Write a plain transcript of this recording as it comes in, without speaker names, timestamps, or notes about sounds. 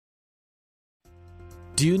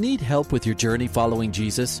Do you need help with your journey following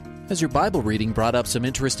Jesus? Has your Bible reading brought up some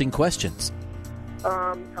interesting questions?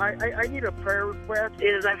 I need a prayer request.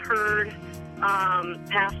 I've heard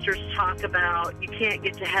pastors talk about you can't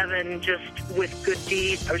get to heaven just with good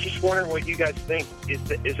deeds. I was just wondering what you guys think.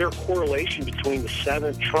 Is there a correlation between the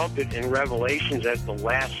seventh trumpet in Revelations as the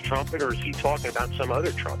last trumpet, or is he talking about some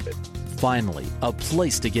other trumpet? Finally, a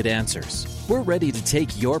place to get answers. We're ready to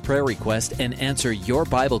take your prayer request and answer your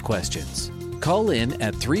Bible questions. Call in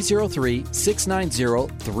at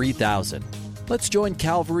 303-690-3000. Let's join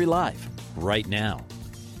Calvary Live right now.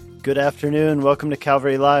 Good afternoon. Welcome to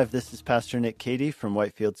Calvary Live. This is Pastor Nick Cady from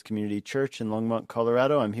Whitefields Community Church in Longmont,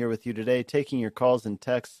 Colorado. I'm here with you today taking your calls and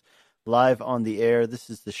texts live on the air.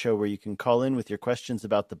 This is the show where you can call in with your questions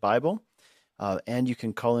about the Bible, and you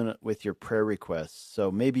can call in with your prayer requests.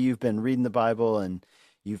 So maybe you've been reading the Bible and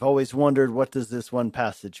you've always wondered, what does this one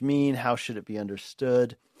passage mean? How should it be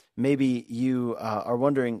understood? Maybe you are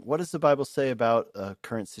wondering, what does the Bible say about a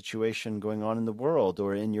current situation going on in the world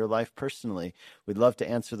or in your life personally? We'd love to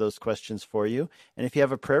answer those questions for you. And if you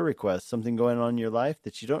have a prayer request, something going on in your life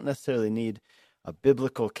that you don't necessarily need a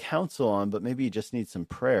biblical counsel on, but maybe you just need some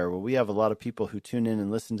prayer. Well, we have a lot of people who tune in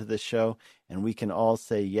and listen to this show, and we can all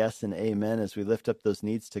say yes and amen as we lift up those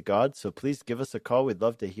needs to God. So please give us a call. We'd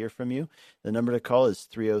love to hear from you. The number to call is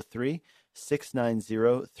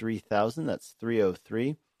 303-690-3000. That's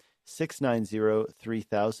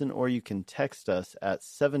 303-690-3000, or you can text us at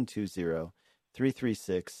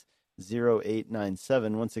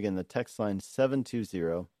 720-336-0897. Once again, the text line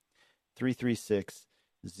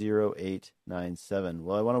 720-336-0897.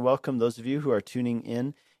 Well, I want to welcome those of you who are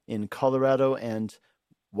tuning in Colorado and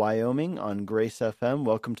Wyoming on Grace FM.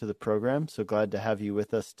 Welcome to the program. So glad to have you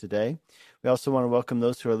with us today. We also want to welcome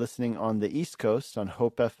those who are listening on the East Coast on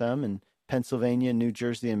Hope FM and Pennsylvania, New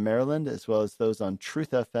Jersey, and Maryland, as well as those on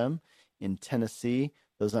Truth FM in Tennessee,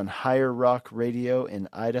 those on Higher Rock Radio in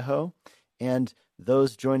Idaho, and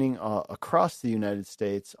those joining across the United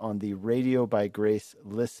States on the Radio by Grace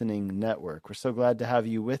Listening Network. We're so glad to have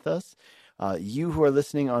you with us. You who are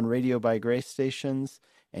listening on Radio by Grace stations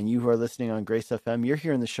and you who are listening on Grace FM, you're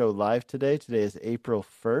hearing the show live today. Today is April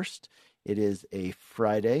 1st. It is a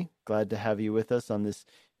Friday. Glad to have you with us on this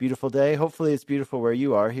beautiful day. Hopefully it's beautiful where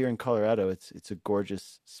you are. Here in Colorado, it's a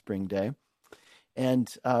gorgeous spring day.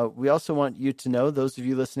 And we also want you to know, those of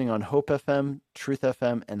you listening on Hope FM, Truth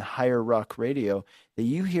FM, and Higher Rock Radio, that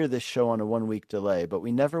you hear this show on a one-week delay. But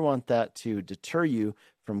we never want that to deter you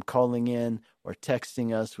from calling in or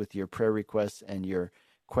texting us with your prayer requests and your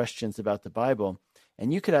questions about the Bible.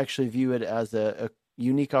 And you could actually view it as a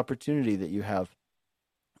unique opportunity that you have.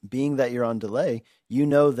 Being that you're on delay, you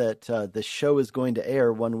know that the show is going to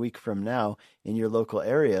air 1 week from now in your local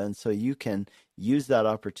area. And so you can use that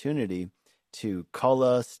opportunity to call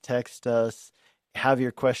us, text us, have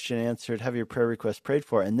your question answered, have your prayer request prayed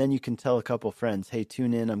for, and then you can tell a couple friends, hey,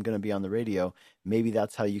 tune in, I'm going to be on the radio. Maybe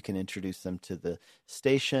that's how you can introduce them to the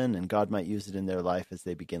station, and God might use it in their life as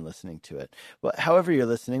they begin listening to it. Well, however you're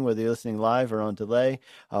listening, whether you're listening live or on delay,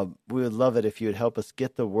 we would love it if you would help us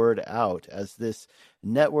get the word out as this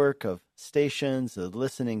network of stations, the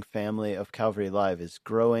listening family of Calvary Live is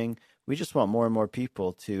growing. We just want more and more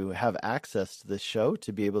people to have access to this show,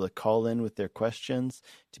 to be able to call in with their questions,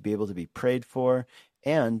 to be able to be prayed for,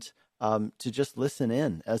 and to just listen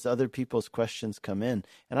in as other people's questions come in.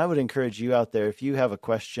 And I would encourage you out there, if you have a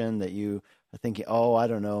question that you are thinking, oh, I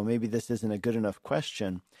don't know, maybe this isn't a good enough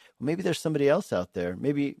question. Well, maybe there's somebody else out there,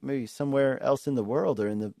 maybe somewhere else in the world or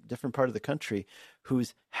in the different part of the country who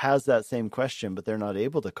has that same question, but they're not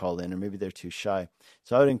able to call in, or maybe they're too shy.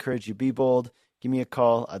 So I would encourage you, be bold. Give me a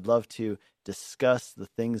call. I'd love to discuss the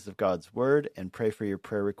things of God's Word and pray for your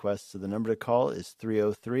prayer requests. So the number to call is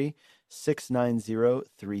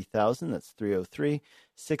 303-690-3000. That's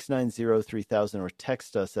 303-690-3000, or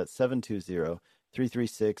text us at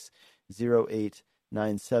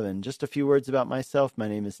 720-336-0897. Just a few words about myself. My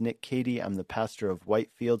name is Nick Cady. I'm the pastor of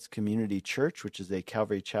Whitefields Community Church, which is a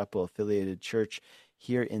Calvary Chapel affiliated church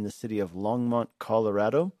here in the city of Longmont,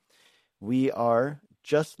 Colorado. We are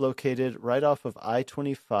just located right off of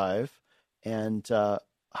I-25 and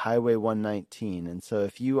Highway 119. And so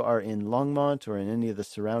if you are in Longmont or in any of the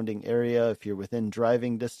surrounding area, if you're within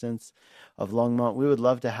driving distance of Longmont, we would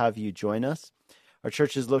love to have you join us. Our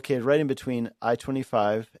church is located right in between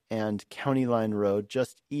I-25 and County Line Road,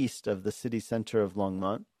 just east of the city center of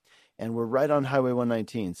Longmont. And we're right on Highway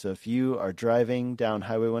 119. So if you are driving down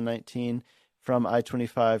Highway 119 from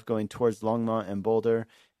I-25 going towards Longmont and Boulder,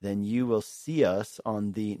 then you will see us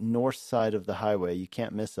on the north side of the highway. You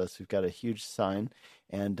can't miss us. We've got a huge sign,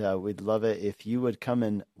 and we'd love it if you would come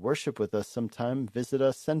and worship with us sometime, visit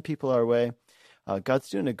us, send people our way. God's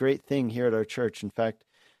doing a great thing here at our church. In fact,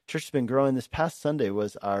 church has been growing. This past Sunday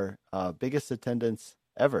was our biggest attendance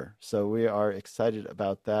ever. So we are excited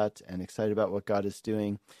about that and excited about what God is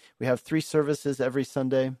doing. We have 3 services every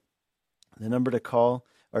Sunday. The number to call,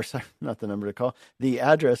 or sorry, not the number to call, the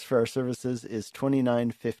address for our services is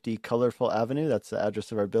 2950 Colorful Avenue. That's the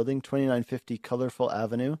address of our building, 2950 Colorful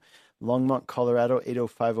Avenue, Longmont, Colorado,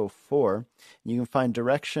 80504. You can find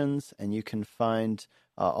directions and you can find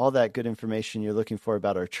all that good information you're looking for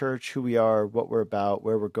about our church, who we are, what we're about,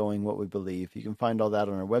 where we're going, what we believe. You can find all that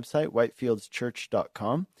on our website,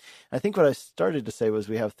 whitefieldschurch.com. I think what I started to say was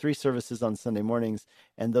we have 3 services on Sunday mornings,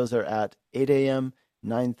 and those are at 8 a.m.,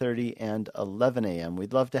 9:30 and 11 a.m.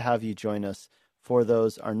 We'd love to have you join us for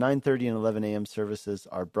those. Our 9:30 and 11 a.m. services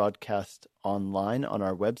are broadcast online on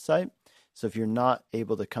our website. So if you're not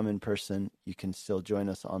able to come in person, you can still join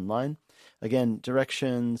us online. Again,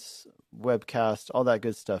 directions, webcast, all that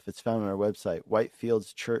good stuff, it's found on our website,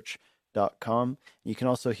 whitefieldschurch.com. You can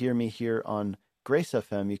also hear me here on Grace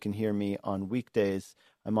FM. You can hear me on weekdays.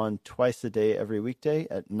 I'm on twice a day every weekday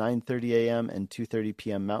at 9:30 a.m. and 2:30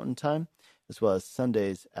 p.m. Mountain Time, as well as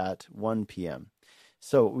Sundays at 1 p.m.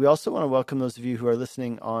 So we also want to welcome those of you who are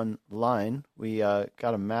listening online. We got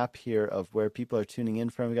a map here of where people are tuning in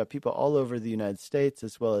from. We got people all over the United States,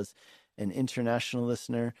 as well as an international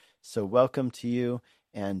listener. So welcome to you.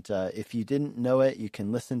 And if you didn't know it, you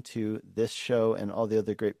can listen to this show and all the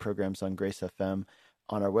other great programs on Grace FM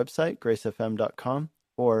on our website, gracefm.com,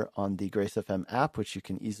 or on the Grace FM app, which you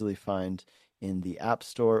can easily find in the App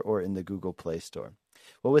Store or in the Google Play Store.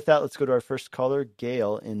 Well, with that, let's go to our first caller,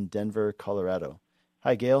 Gail in Denver, Colorado.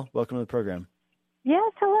 Hi, Gail. Welcome to the program.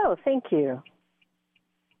 Yes, hello. Thank you.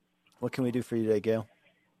 What can we do for you today, Gail?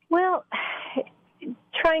 Well,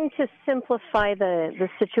 trying to simplify the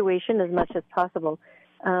situation as much as possible.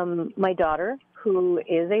 My daughter, who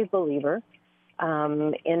is a believer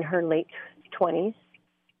in her late 20s,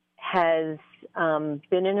 has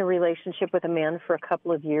been in a relationship with a man for a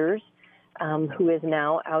couple of years who is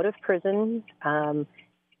now out of prison.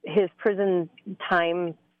 His prison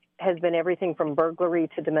time has been everything from burglary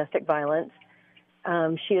to domestic violence.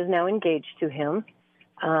 She is now engaged to him.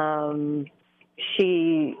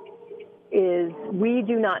 We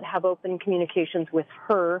do not have open communications with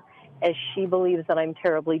her, as she believes that I'm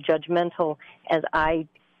terribly judgmental, as I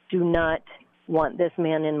do not want this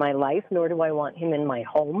man in my life, nor do I want him in my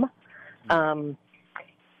home.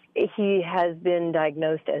 He has been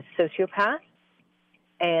diagnosed as sociopath,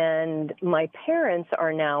 and my parents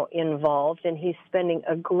are now involved, and he's spending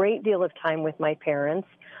a great deal of time with my parents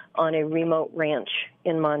on a remote ranch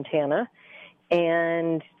in Montana,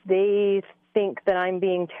 and they think that I'm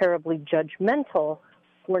being terribly judgmental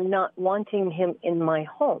for not wanting him in my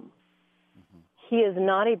home. Mm-hmm. He is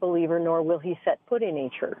not a believer, nor will he set foot in a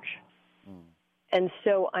church. And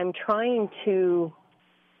so I'm trying to,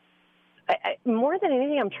 more than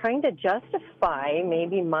anything, I'm trying to justify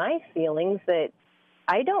maybe my feelings that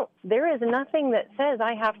there is nothing that says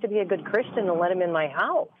I have to be a good Christian and let him in my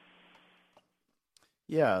house.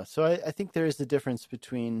 Yeah, so I think there is a difference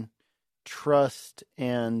between trust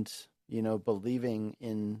and, believing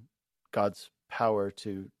in God's power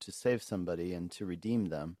to save somebody and to redeem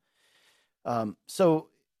them. So,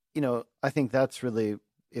 I think that's really,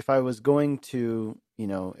 if I was going to,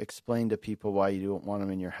 explain to people why you don't want them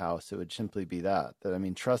in your house, it would simply be that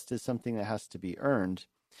trust is something that has to be earned.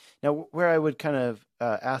 Now, where I would kind of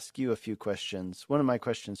ask you a few questions, one of my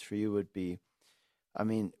questions for you would be,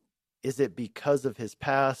 is it because of his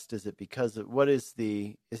past? Is it because of, is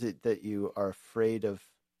it that you are afraid of,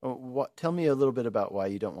 tell me a little bit about why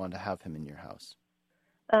you don't want to have him in your house.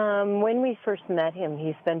 When we first met him,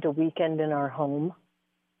 he spent a weekend in our home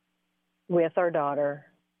with our daughter,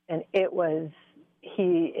 and it was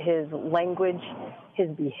his language, his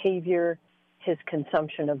behavior, his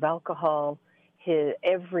consumption of alcohol, his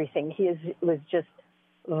everything. Was just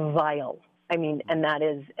vile. And that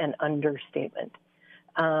is an understatement.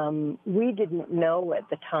 We didn't know at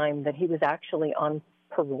the time that he was actually on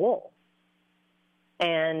parole.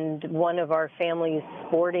 And one of our family's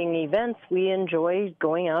sporting events, we enjoy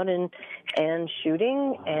going out and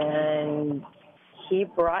shooting, and he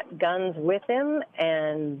brought guns with him,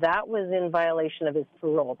 and that was in violation of his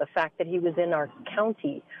parole. The fact that he was in our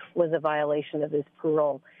county was a violation of his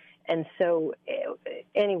parole. And so,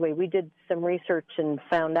 anyway, we did some research and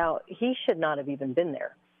found out he should not have even been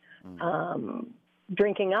there.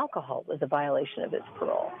 Drinking alcohol was a violation of his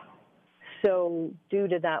parole. So due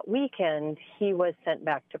to that weekend, he was sent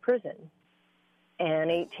back to prison. And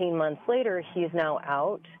 18 months later, he's now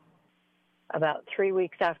out. about 3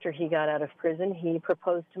 weeks after he got out of prison, he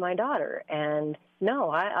proposed to my daughter. And no,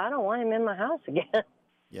 I don't want him in my house again.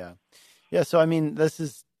 Yeah. Yeah. So, I mean, this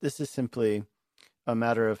is simply a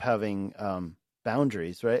matter of having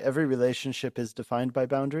boundaries, right? Every relationship is defined by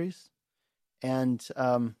boundaries, and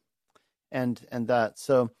that.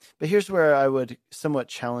 So, but here's where I would somewhat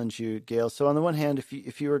challenge you, Gail. So, on the one hand,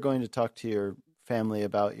 if you were going to talk to your family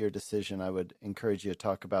about your decision, I would encourage you to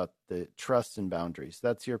talk about the trust and boundaries.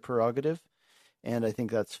 That's your prerogative, and I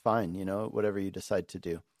think that's fine. Whatever you decide to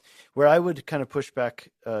do. Where I would kind of push back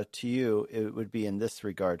to you, it would be in this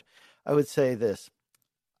regard. I would say this.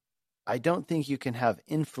 I don't think you can have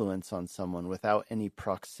influence on someone without any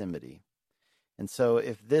proximity. And so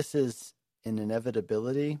if this is an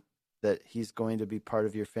inevitability that he's going to be part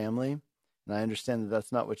of your family, and I understand that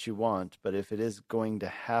that's not what you want, but if it is going to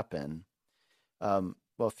happen, well,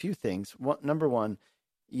 a few things. Number one,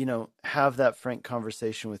 have that frank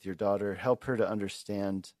conversation with your daughter, help her to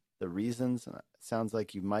understand the reasons. It sounds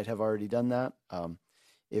like you might have already done that.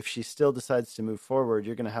 If she still decides to move forward,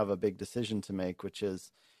 you're going to have a big decision to make, which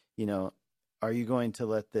is, are you going to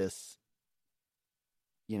let this,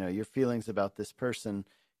 your feelings about this person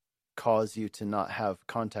cause you to not have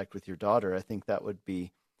contact with your daughter? I think that'd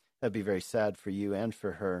be very sad for you and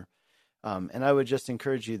for her. And I would just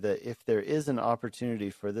encourage you that if there is an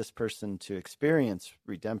opportunity for this person to experience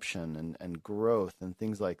redemption and growth and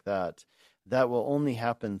things like that, that will only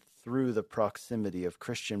happen through the proximity of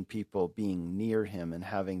Christian people being near him and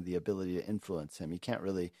having the ability to influence him. You can't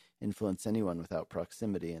really influence anyone without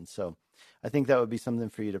proximity. And so I think that would be something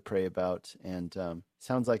for you to pray about. And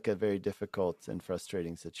sounds like a very difficult and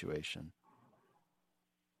frustrating situation.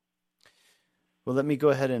 Well, let me go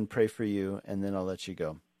ahead and pray for you, and then I'll let you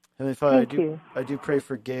go. Heavenly Father, I do pray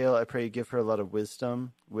for Gail. I pray you give her a lot of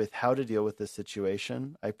wisdom with how to deal with this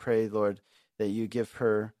situation. I pray, Lord, that you give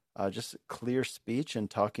her just clear speech and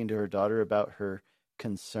talking to her daughter about her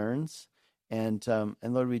concerns. And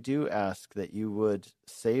Lord, we do ask that you would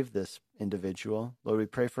save this individual. Lord, we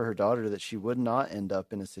pray for her daughter that she would not end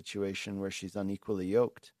up in a situation where she's unequally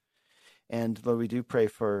yoked. And Lord, we do pray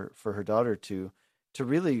for her daughter to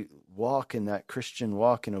really walk in that Christian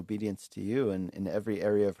walk in obedience to you in every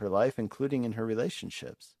area of her life, including in her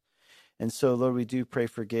relationships. And so, Lord, we do pray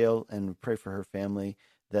for Gail and pray for her family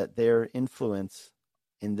that their influence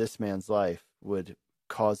in this man's life would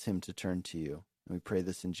cause him to turn to you. And we pray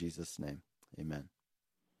this in Jesus' name. Amen.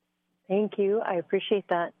 Thank you. I appreciate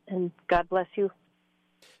that. And God bless you.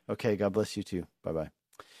 Okay, God bless you too. Bye-bye.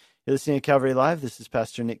 You're listening to Calvary Live. This is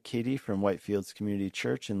Pastor Nick Cady from Whitefields Community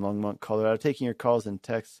Church in Longmont, Colorado, taking your calls and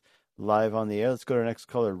texts live on the air. Let's go to our next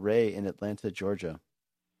caller, Ray in Atlanta, Georgia.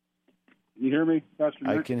 Can you hear me, Pastor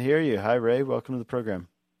Nick? I can hear you. Hi, Ray. Welcome to the program.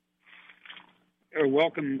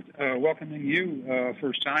 Welcoming you.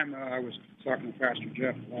 First time I was talking to Pastor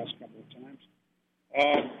Jeff the last couple of times.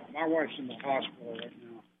 My wife's in the hospital right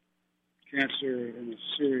now, cancer in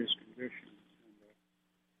a serious condition. And,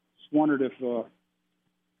 just wondered if you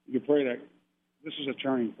could pray that this is a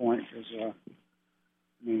turning point because,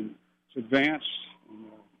 it's advanced. And,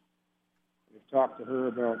 we've talked to her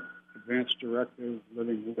about advanced directive,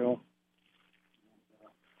 living will. I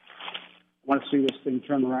want to see this thing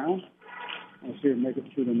turn around. I want to see it make it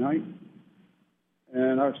through the night.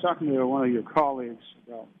 And I was talking to one of your colleagues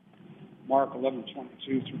about Mark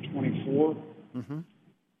 11:22 through 24,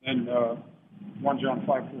 and 1 John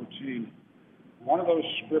 5:14. One of those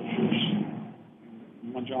scriptures,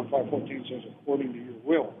 1 John 5:14 says, according to your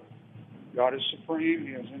will. God is supreme.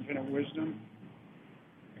 He has infinite wisdom.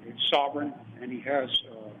 He's sovereign, and he has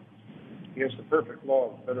the perfect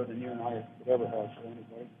law, better than you and I could ever have for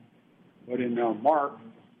anybody. But in Mark,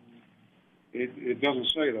 it doesn't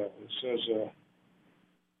say that. It says,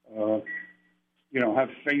 have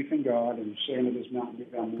faith in God, and saying to this mountain,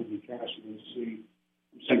 get down, move, and cast it into the sea.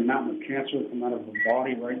 I'm saying mountain of cancer come out of her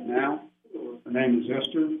body right now. Her name is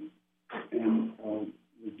Esther, and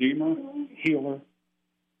Redeemer, Healer,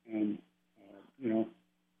 and it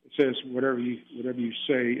says whatever you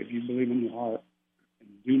say, if you believe in your heart and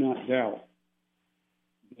do not doubt,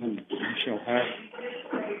 then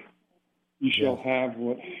you shall have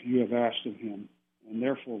what you have asked of him. And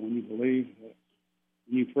therefore, when you believe,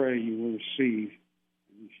 when you pray, you will receive,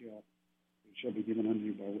 and it shall be given unto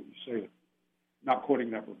you by what you say. Not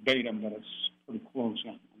quoting that verbatim, but it's pretty close.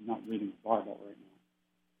 I'm not reading the Bible right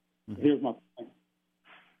now. Mm-hmm. Here's my point.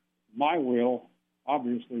 My will,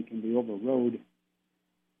 obviously, can be overrode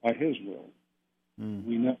by his will. Mm.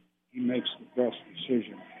 We know he makes the best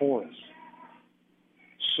decision for us.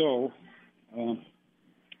 So, I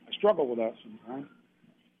struggle with that sometimes,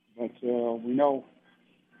 but we know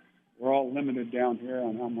we're all limited down here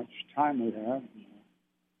on how much time we have.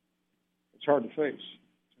 It's hard to face.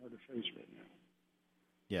 It's hard to face right now.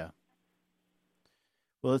 Yeah.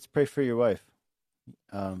 Well, let's pray for your wife.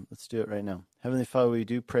 Let's do it right now. Heavenly Father, we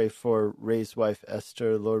do pray for Ray's wife,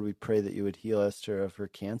 Esther. Lord, we pray that you would heal Esther of her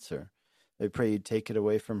cancer. We pray you'd take it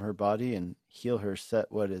away from her body and heal her,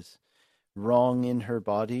 set what is wrong in her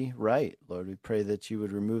body right. Lord, we pray that you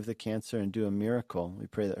would remove the cancer and do a miracle. We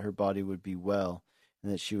pray that her body would be well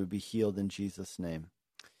and that she would be healed in Jesus' name.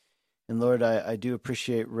 And Lord, I do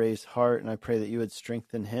appreciate Ray's heart, and I pray that you would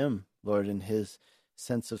strengthen him, Lord, in his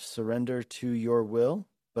sense of surrender to your will,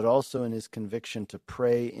 but also in his conviction to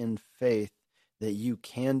pray in faith that you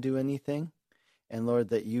can do anything, and Lord,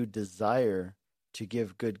 that you desire to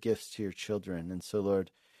give good gifts to your children. And so, Lord,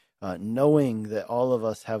 knowing that all of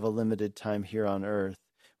us have a limited time here on earth,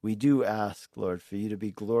 we do ask, Lord, for you to be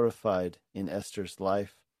glorified in Esther's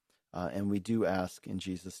life, and we do ask in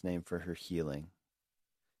Jesus' name for her healing.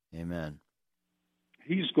 Amen.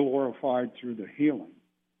 He's glorified through the healing.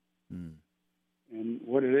 Mm. And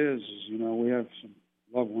what it is, we have some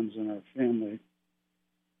loved ones in our family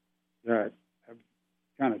that have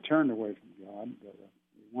kind of turned away from God, but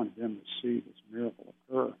we wanted them to see this miracle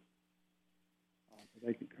occur, so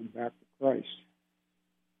they could come back to Christ.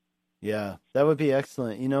 Yeah, that would be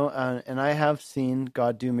excellent. And I have seen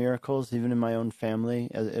God do miracles even in my own family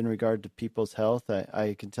in regard to people's health.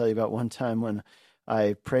 I can tell you about one time when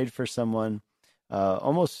I prayed for someone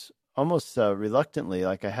almost reluctantly,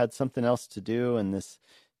 like I had something else to do, and this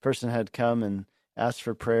person had come and asked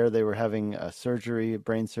for prayer. They were having a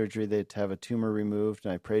brain surgery. They had to have a tumor removed,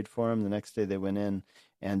 and I prayed for them. The next day they went in,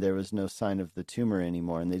 and there was no sign of the tumor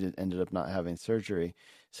anymore, and they ended up not having surgery.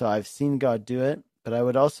 So I've seen God do it, but I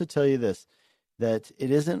would also tell you this, that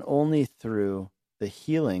it isn't only through the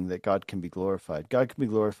healing that God can be glorified. God can be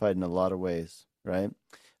glorified in a lot of ways, right?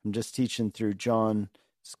 I'm just teaching through John's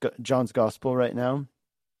Gospel right now,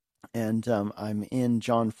 and I'm in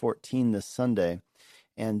John 14 this Sunday,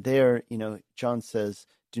 and there, John says,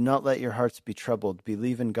 "Do not let your hearts be troubled.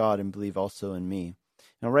 Believe in God and believe also in me."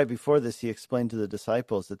 Now, right before this, he explained to the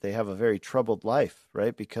disciples that they have a very troubled life,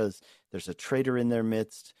 right? Because there's a traitor in their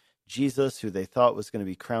midst. Jesus, who they thought was going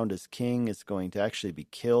to be crowned as king, is going to actually be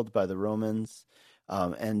killed by the Romans.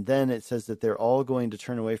 And then it says that they're all going to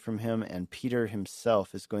turn away from him, and Peter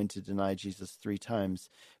himself is going to deny Jesus 3 times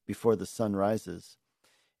before the sun rises.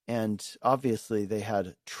 And obviously they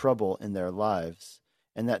had trouble in their lives,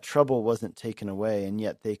 and that trouble wasn't taken away, and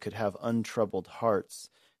yet they could have untroubled hearts,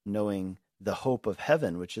 knowing the hope of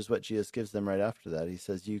heaven, which is what Jesus gives them right after that. He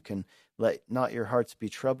says, you can let not your hearts be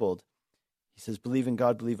troubled. He says, believe in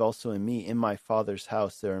God, believe also in me. In my Father's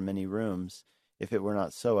house there are many rooms. If it were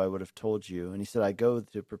not so, I would have told you. And he said, I go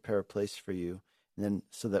to prepare a place for you, and then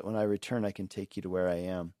so that when I return, I can take you to where I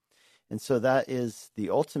am. And so that is the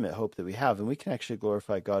ultimate hope that we have. And we can actually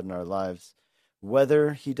glorify God in our lives,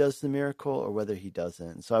 whether he does the miracle or whether he doesn't.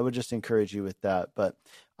 And so I would just encourage you with that. But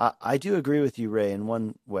I do agree with you, Ray, in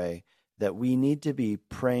one way, that we need to be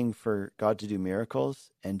praying for God to do miracles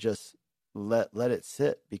and just let it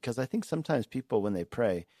sit. Because I think sometimes people, when they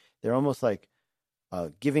pray, they're almost like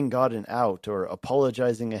giving God an out or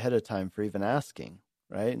apologizing ahead of time for even asking,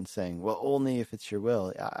 right? And saying, well, only if it's your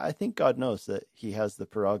will. I think God knows that he has the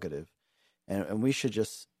prerogative. And we should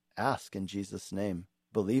just ask in Jesus' name,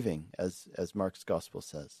 believing, as Mark's gospel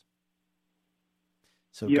says.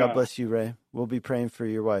 So yeah. God bless you, Ray. We'll be praying for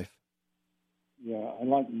your wife. Yeah, I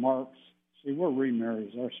like Mark's. See, we're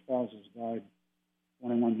remarried. Our spouses died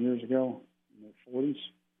 21 years ago in their 40s.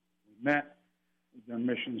 We met. We've done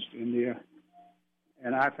missions to India.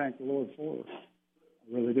 And I thank the Lord for it. I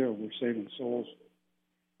really do. We're saving souls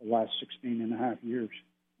the last 16 and a half years.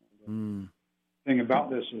 The thing about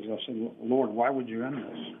this is I said, Lord, why would you end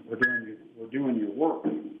this? We're doing your work.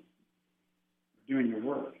 We're doing your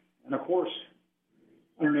work. And, of course,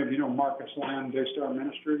 I don't know if you know Marcus Land, Daystar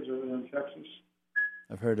Ministries over there in Texas.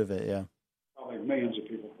 I've heard of it, yeah. Probably millions of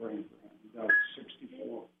people praying for him. He died at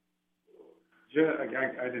 64.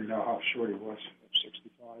 I didn't know how short he was at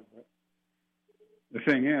 65, but the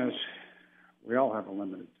thing is, we all have a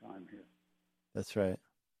limited time here. That's right.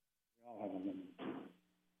 We all have a limited time.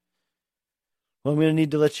 Well, I'm going to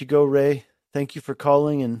need to let you go, Ray. Thank you for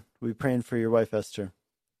calling, and we'll be praying for your wife, Esther.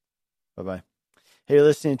 Bye-bye. Hey, you're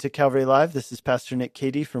listening to Calvary Live. This is Pastor Nick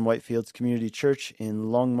Cady from Whitefields Community Church in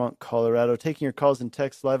Longmont, Colorado. Taking your calls and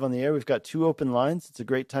texts live on the air. We've got 2 open lines. It's a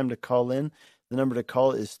great time to call in. The number to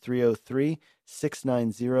call is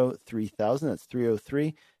 303-690-3000. That's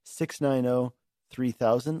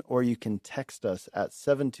 303-690-3000. Or you can text us at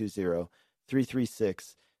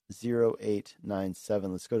 720-336-0009.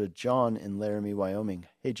 0897. Let's go to John in Laramie, Wyoming.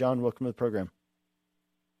 Hey, John, welcome to the program.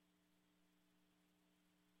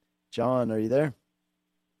 John, are you there?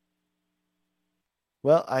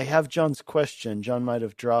 Well, I have John's question. John might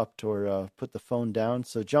have dropped or put the phone down.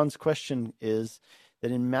 So John's question is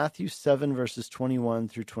that in Matthew 7, verses 21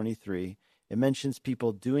 through 23, it mentions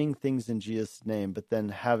people doing things in Jesus' name, but then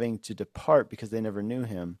having to depart because they never knew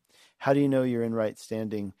him. How do you know you're in right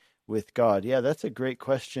standing with God? Yeah, that's a great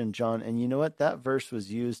question, John. And you know what? That verse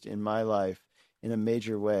was used in my life in a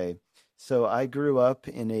major way. So I grew up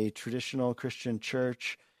in a traditional Christian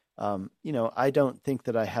church. I don't think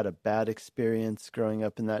that I had a bad experience growing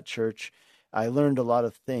up in that church. I learned a lot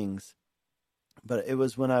of things, but it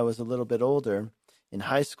was when I was a little bit older, in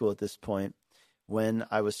high school at this point, when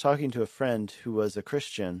I was talking to a friend who was a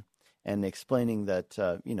Christian and explaining that,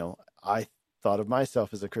 I thought of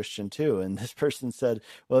myself as a Christian too. And this person said,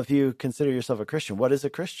 well, if you consider yourself a Christian, what is a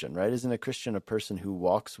Christian, right? Isn't a Christian a person who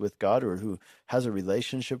walks with God or who has a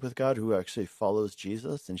relationship with God, who actually follows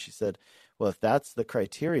Jesus? And she said, well, if that's the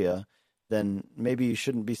criteria, then maybe you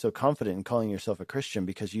shouldn't be so confident in calling yourself a Christian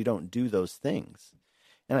because you don't do those things.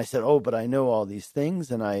 And I said, oh, but I know all these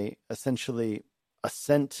things, and I essentially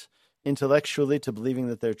assent intellectually to believing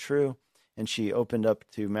that they're true. And she opened up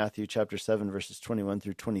to Matthew chapter 7, verses 21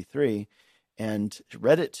 through 23, and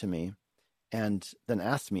read it to me, and then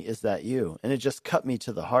asked me, is that you? And it just cut me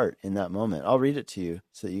to the heart in that moment. I'll read it to you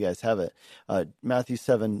so that you guys have it. Matthew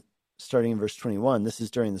 7, starting in verse 21, this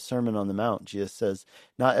is during the Sermon on the Mount. Jesus says,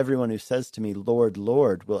 not everyone who says to me, Lord,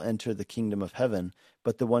 Lord, will enter the kingdom of heaven,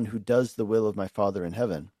 but the one who does the will of my Father in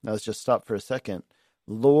heaven. Now let's just stop for a second.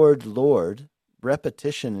 Lord, Lord,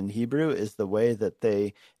 repetition in Hebrew is the way that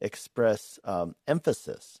they express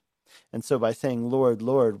emphasis. And so by saying Lord,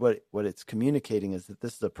 Lord, what it's communicating is that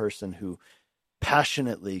this is a person who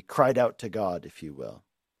passionately cried out to God, if you will.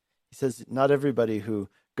 He says not everybody who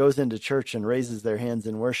goes into church and raises their hands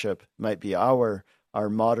in worship might be our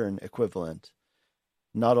modern equivalent.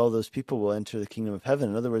 Not all those people will enter the kingdom of heaven.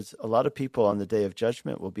 In other words, a lot of people on the day of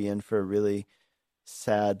judgment will be in for a really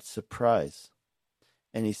sad surprise.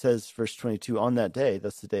 And he says, verse 22, on that day,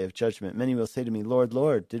 that's the day of judgment, many will say to me, Lord,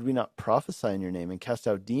 Lord, did we not prophesy in your name and cast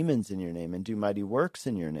out demons in your name and do mighty works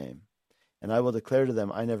in your name? And I will declare to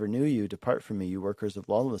them, I never knew you. Depart from me, you workers of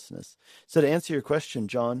lawlessness. So to answer your question,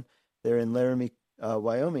 John, there in Laramie,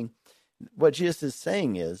 Wyoming, what Jesus is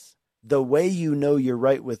saying is the way you know you're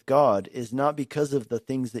right with God is not because of the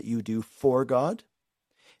things that you do for God.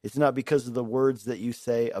 It's not because of the words that you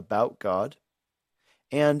say about God.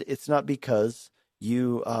 And it's not because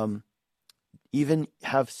you even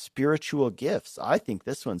have spiritual gifts. I think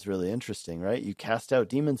this one's really interesting, right? You cast out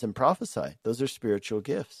demons and prophesy. Those are spiritual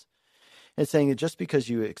gifts. And it's saying that just because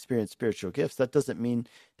you experience spiritual gifts, that doesn't mean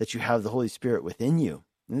that you have the Holy Spirit within you.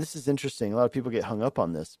 And this is interesting. A lot of people get hung up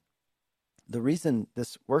on this. The reason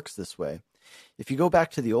this works this way, if you go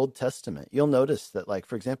back to the Old Testament, you'll notice that, like,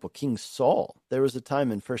 for example, King Saul, there was a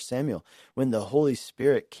time in 1 Samuel when the Holy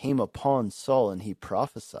Spirit came upon Saul and he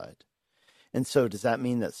prophesied. And so does that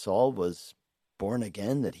mean that Saul was born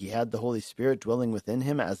again, that he had the Holy Spirit dwelling within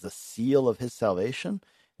him as the seal of his salvation?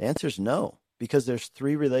 The answer is no, because there's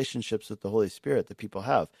three relationships with the Holy Spirit that people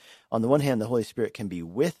have. On the one hand, the Holy Spirit can be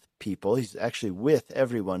with people. He's actually with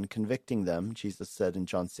everyone, convicting them, Jesus said in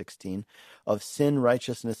John 16, of sin,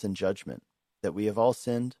 righteousness, and judgment, that we have all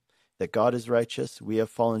sinned, that God is righteous, we have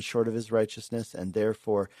fallen short of his righteousness, and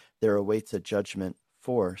therefore there awaits a judgment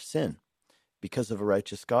for sin because of a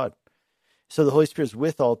righteous God. So the Holy Spirit is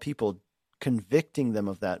with all people, convicting them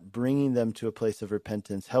of that, bringing them to a place of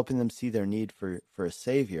repentance, helping them see their need for a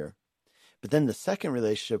Savior. But then the second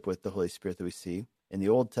relationship with the Holy Spirit that we see in the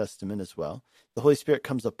Old Testament as well, the Holy Spirit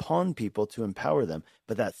comes upon people to empower them,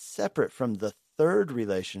 but that's separate from the third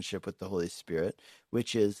relationship with the Holy Spirit,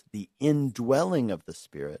 which is the indwelling of the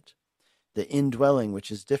Spirit, the indwelling,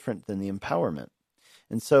 which is different than the empowerment.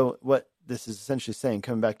 And so what this is essentially saying,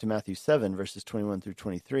 coming back to Matthew 7, verses 21 through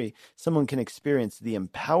 23, someone can experience the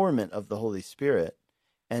empowerment of the Holy Spirit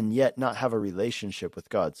and yet not have a relationship with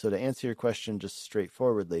God. So to answer your question just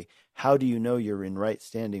straightforwardly, how do you know you're in right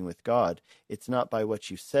standing with God? It's not by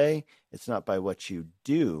what you say. It's not by what you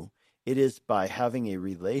do. It is by having a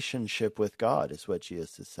relationship with God, is what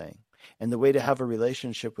Jesus is saying. And the way to have a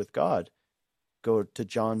relationship with God, go to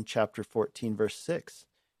John chapter 14, verse 6.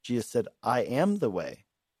 Jesus said, I am the way.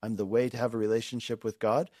 I'm the way to have a relationship with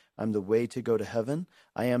God. I'm the way to go to heaven.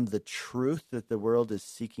 I am the truth that the world is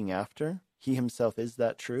seeking after. He himself is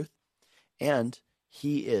that truth. And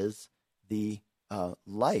he is the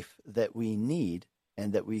life that we need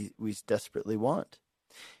and that we desperately want.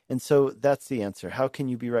 And so that's the answer. How can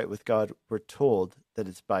you be right with God? We're told that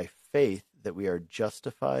it's by faith that we are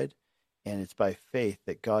justified, and it's by faith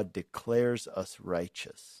that God declares us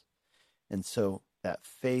righteous. And so that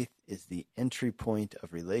faith is the entry point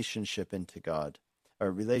of relationship into God,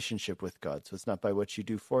 or relationship with God. So it's not by what you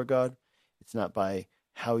do for God. It's not by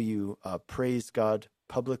how you praise God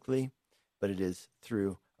publicly, but it is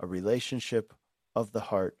through a relationship of the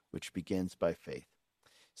heart, which begins by faith.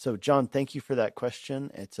 So, John, thank you for that question.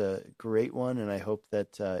 It's a great one, and I hope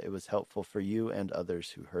that it was helpful for you and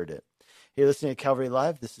others who heard it. Hey, listening to Calvary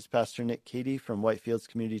Live, this is Pastor Nick Cady from Whitefields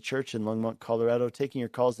Community Church in Longmont, Colorado, taking your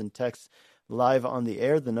calls and texts live on the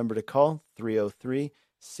air. The number to call,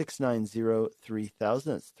 303-690-3000.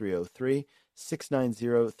 That's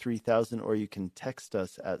 303-690-3000, or you can text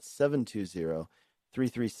us at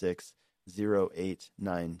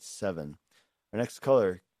 720-336-0897. Our next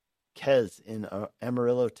caller, Kez in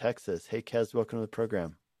Amarillo, Texas. Hey, Kez, welcome to the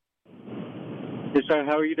program. Yes, sir.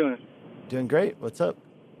 How are you doing? Doing great. What's up?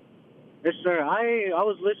 Yes, sir. I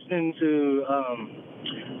was listening to,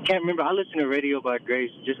 can't remember, I listen to Radio by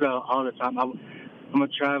Grace just about all the time. I'm a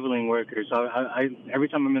traveling worker, so I every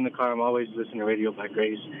time I'm in the car, I'm always listening to Radio by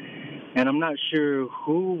Grace. And I'm not sure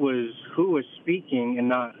who was speaking,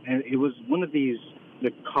 and it was one of these,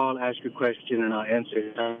 the call, ask a question, and I'll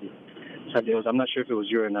answer type deals. I'm not sure if it was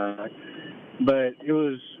you or not. But it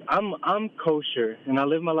was, I'm kosher, and I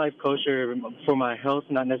live my life kosher for my health,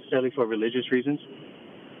 not necessarily for religious reasons.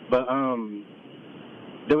 But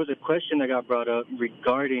there was a question that got brought up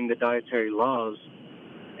regarding the dietary laws,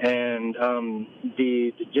 and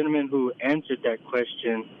the gentleman who answered that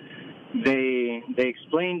question, they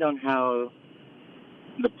explained on how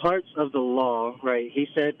the parts of the law, right? He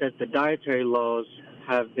said that the dietary laws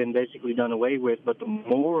have been basically done away with, but the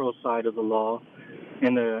moral side of the law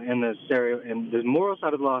and the moral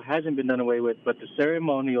side of the law hasn't been done away with, but the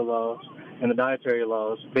ceremonial laws and the dietary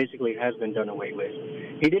laws basically has been done away with.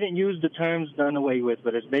 He didn't use the terms done away with,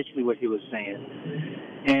 but it's basically what he was saying.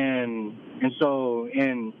 And he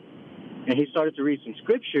started to read some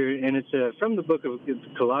scripture, and it's from the book of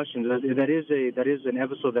Colossians. That is an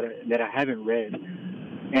episode that I haven't read.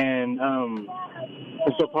 And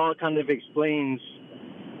so Paul kind of explains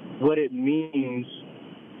what it means.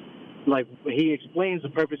 Like, he explains the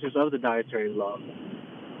purposes of the dietary law.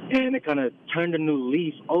 And it kind of turned a new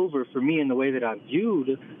leaf over for me in the way that I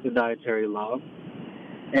viewed the dietary law.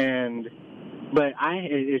 But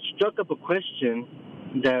it struck up a question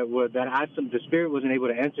that the Spirit wasn't able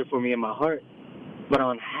to answer for me in my heart, but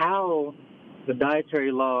on how the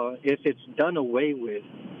dietary law, if it's done away with,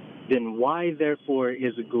 then why, therefore,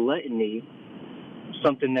 is gluttony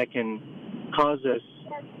something that can cause us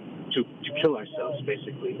to kill ourselves,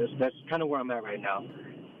 basically? That's kind of where I'm at right now.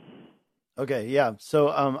 Okay, yeah. So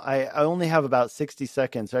I only have about 60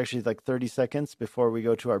 seconds, actually like 30 seconds before we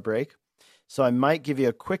go to our break. So I might give you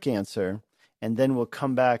a quick answer, and then we'll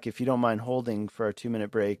come back. If you don't mind holding for our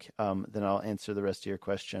 2-minute break, then I'll answer the rest of your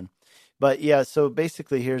question. But yeah, so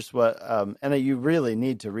basically here's what, and you really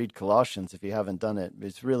need to read Colossians if you haven't done it.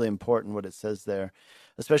 It's really important what it says there,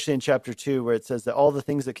 especially in chapter 2, where it says that all the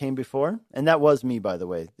things that came before, and that was me, by the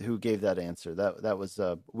way, who gave that answer. That was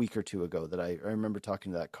a week or two ago that I remember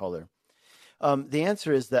talking to that caller. The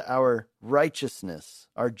answer is that our righteousness,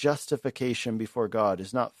 our justification before God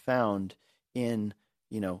is not found in,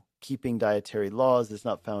 keeping dietary laws. It's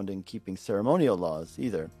not found in keeping ceremonial laws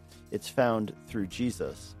either. It's found through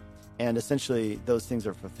Jesus. And essentially, those things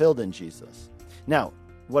are fulfilled in Jesus. Now,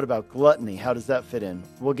 what about gluttony? How does that fit in?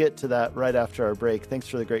 We'll get to that right after our break. Thanks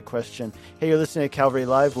for the great question. Hey, you're listening to Calvary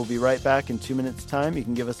Live. We'll be right back in 2 minutes' time. You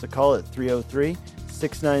can give us a call at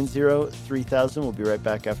 303-690-3000. We'll be right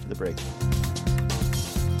back after the break.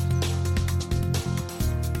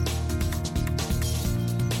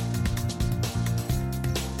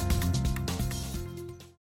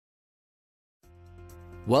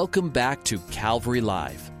 Welcome back to Calvary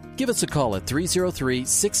Live. Give us a call at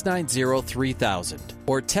 303-690-3000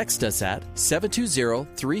 or text us at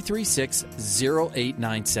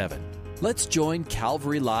 720-336-0897. Let's join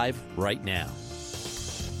Calvary Live right now.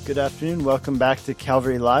 Good afternoon. Welcome back to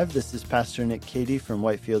Calvary Live. This is Pastor Nick Cady from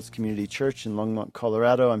Whitefields Community Church in Longmont,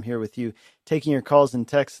 Colorado. I'm here with you taking your calls and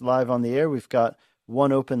texts live on the air. We've got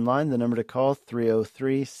one open line. The number to call,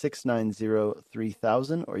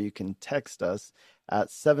 303-690-3000, or you can text us at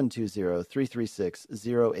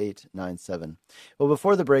 720-336-0897. Well,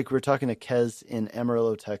 before the break, we were talking to Kez in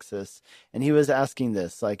Amarillo, Texas, and he was asking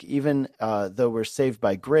this, like, even though we're saved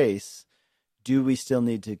by grace, do we still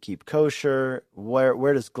need to keep kosher?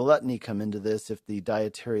 Where does gluttony come into this if the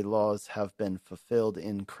dietary laws have been fulfilled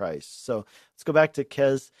in Christ? So let's go back to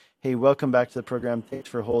Kez Hey, welcome back to the program. Thanks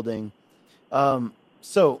for holding.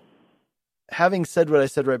 So, having said what I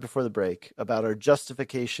said right before the break about our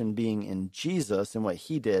justification being in Jesus and what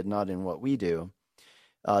he did, not in what we do,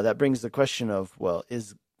 that brings the question of, well,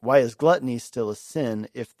 why is gluttony still a sin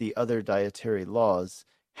if the other dietary laws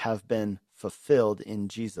have been fulfilled in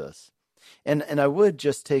Jesus? And I would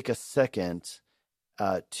just take a second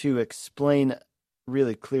to explain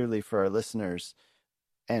really clearly for our listeners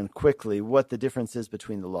and quickly what the difference is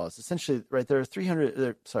between the laws. Essentially, right, there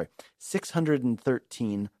are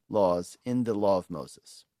 613 laws in the law of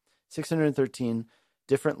Moses. 613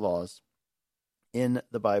 different laws in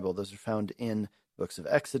the Bible. Those are found in books of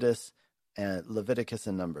Exodus and Leviticus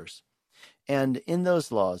and Numbers. And in those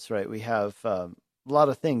laws, right, we have a lot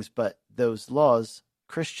of things, but those laws,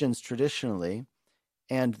 Christians traditionally,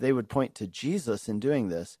 and they would point to Jesus in doing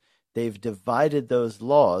this, they've divided those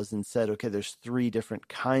laws and said, okay, there's 3 different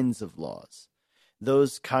kinds of laws.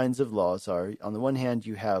 Those kinds of laws are, on the one hand,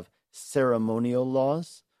 you have ceremonial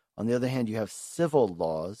laws. On the other hand, you have civil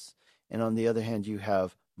laws. And on the other hand, you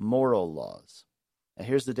have moral laws. Now,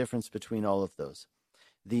 here's the difference between all of those.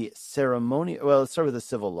 The ceremonial, well, let's start with the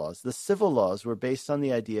civil laws. The civil laws were based on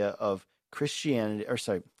the idea of Christianity,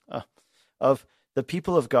 of the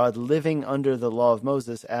people of God living under the law of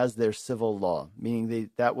Moses as their civil law, meaning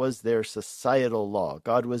that was their societal law.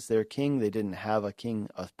 God was their king. They didn't have a king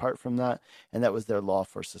apart from that, and that was their law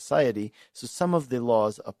for society. So some of the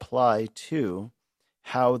laws apply to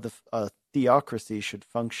how the theocracy should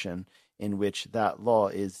function, in which that law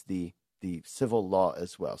is the civil law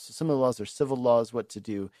as well. So some of the laws are civil laws, what to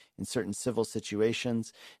do in certain civil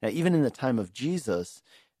situations. Now, even in the time of Jesus,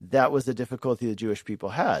 that was the difficulty the Jewish people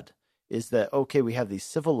had, is that, okay, we have these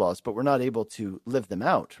civil laws, but we're not able to live them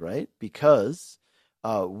out, right? Because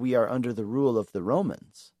we are under the rule of the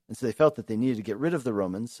Romans. And so they felt that they needed to get rid of the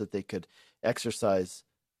Romans so that they could exercise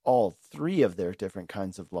all 3 of their different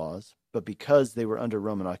kinds of laws. But because they were under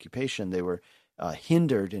Roman occupation, they were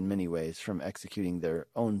hindered in many ways from executing their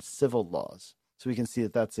own civil laws. So we can see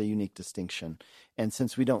that that's a unique distinction. And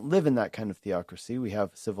since we don't live in that kind of theocracy, we have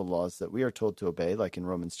civil laws that we are told to obey, like in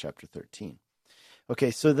Romans chapter 13.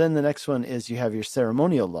 Okay, so then the next one is you have your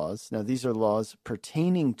ceremonial laws. Now, these are laws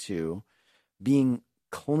pertaining to being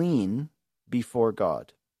clean before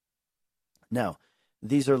God. Now,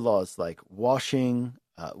 these are laws like washing,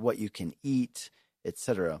 what you can eat,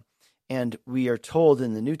 etc. And we are told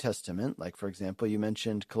in the New Testament, like, for example, you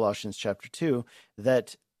mentioned Colossians chapter 2,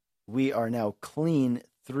 that we are now clean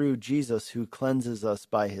through Jesus who cleanses us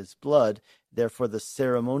by his blood. Therefore, the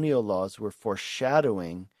ceremonial laws were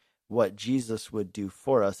foreshadowing what Jesus would do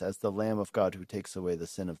for us as the Lamb of God who takes away the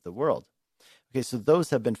sin of the world. Okay, so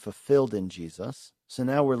those have been fulfilled in Jesus. So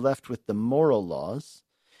now we're left with the moral laws.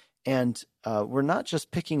 And we're not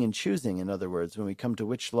just picking and choosing, in other words, when we come to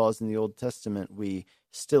which laws in the Old Testament we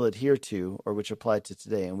still adhere to or which apply to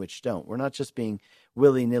today and which don't. We're not just being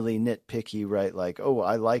willy-nilly nitpicky, right? Like, oh,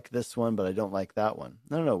 I like this one, but I don't like that one.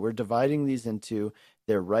 No. We're dividing these into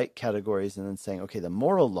their right categories and then saying, okay, the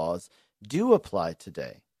moral laws do apply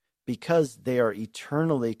today because they are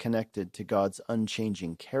eternally connected to God's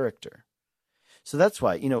unchanging character. So that's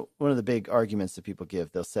why, one of the big arguments that people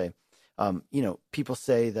give, they'll say, people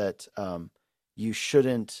say that you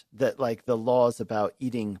shouldn't, that like the laws about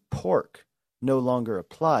eating pork no longer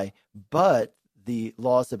apply, but the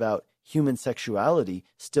laws about human sexuality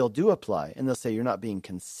still do apply. And they'll say you're not being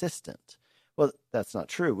consistent. Well, that's not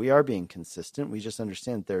true. We are being consistent. We just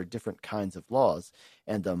understand there are different kinds of laws,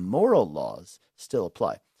 and the moral laws still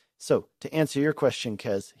apply. So to answer your question,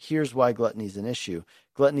 Kez, here's why gluttony is an issue.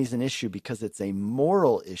 Gluttony is an issue because it's a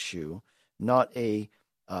moral issue, not a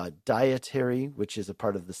dietary, which is a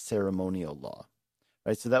part of the ceremonial law,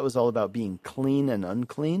 right? So that was all about being clean and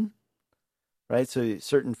unclean, right? So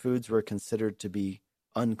certain foods were considered to be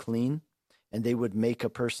unclean, and they would make a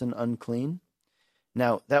person unclean.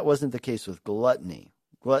 Now, that wasn't the case with gluttony.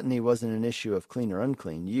 Gluttony wasn't an issue of clean or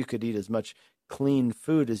unclean. You could eat as much clean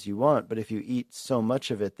food as you want, but if you eat so much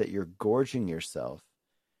of it that you're gorging yourself,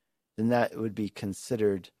 then that would be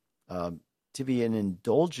considered to be an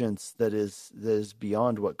indulgence that is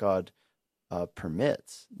beyond what God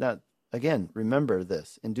permits. Now, again, remember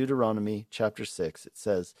this. In Deuteronomy chapter 6, it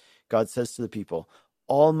says, God says to the people,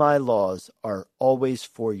 all my laws are always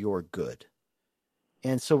for your good.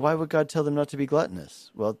 And so why would God tell them not to be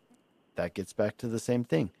gluttonous? Well, that gets back to the same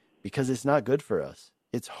thing, because it's not good for us.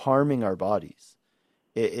 It's harming our bodies.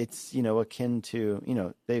 It's, akin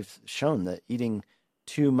to, they've shown that eating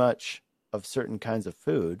too much of certain kinds of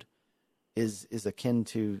food is akin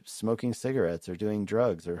to smoking cigarettes or doing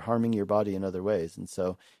drugs or harming your body in other ways. And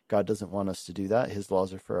so God doesn't want us to do that. His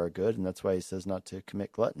laws are for our good, and that's why he says not to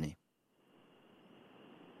commit gluttony.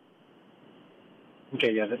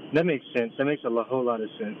 Okay, yeah, that makes sense. That makes whole lot of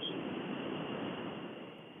sense.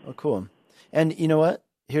 Oh, cool. And you know what?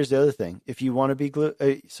 Here's the other thing. If you want to be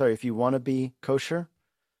if you want to be kosher,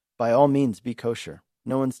 by all means be kosher.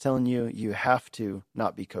 No one's telling you you have to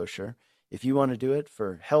not be kosher. If you want to do it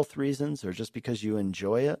for health reasons or just because you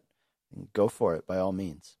enjoy it, go for it by all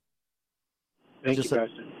means. Thank you, Pastor.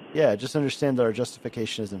 Yeah, just understand that our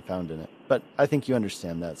justification isn't found in it. But I think you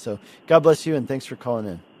understand that. So God bless you, and thanks for calling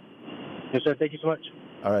in. Yes, sir. Thank you so much.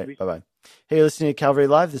 All right, bye-bye. Hey, you're listening to Calvary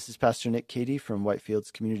Live. This is Pastor Nick Cady from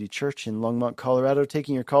Whitefields Community Church in Longmont, Colorado,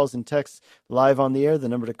 taking your calls and texts live on the air. The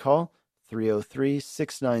number to call,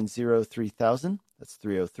 303-690-3000. That's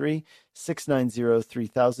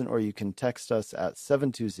 303-690-3000, or you can text us at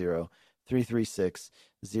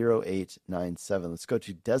 720-336-0897. Let's go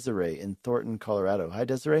to Desiree in Thornton, Colorado. Hi,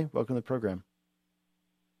 Desiree. Welcome to the program.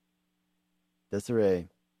 Desiree.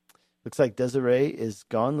 Looks like Desiree is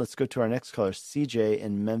gone. Let's go to our next caller, CJ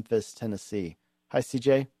in Memphis, Tennessee. Hi,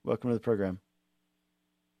 CJ. Welcome to the program.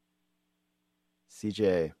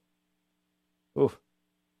 CJ. Ooh,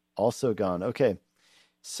 also gone. Okay.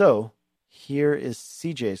 So here is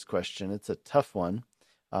CJ's question. It's a tough one,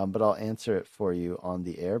 but I'll answer it for you on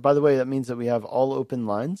the air. By the way, that means that we have all open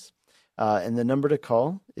lines. And the number to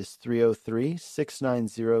call is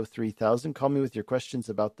 303-690-3000. Call me with your questions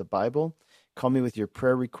about the Bible. Call me with your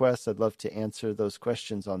prayer requests. I'd love to answer those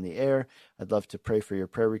questions on the air. I'd love to pray for your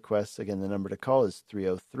prayer requests. Again, the number to call is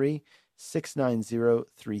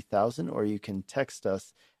 303-690-3000, or you can text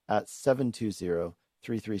us at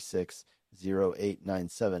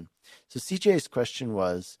 720-336-0897. So CJ's question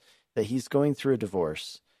was that he's going through a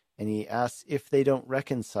divorce, and he asks if they don't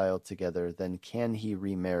reconcile together, then can he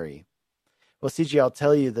remarry? Well, CJ, I'll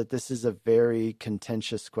tell you that this is a very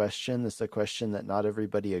contentious question. This is a question that not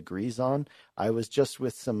everybody agrees on. I was just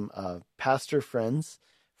with some pastor friends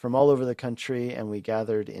from all over the country, and we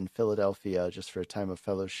gathered in Philadelphia just for a time of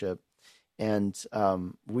fellowship. And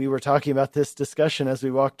we were talking about this discussion as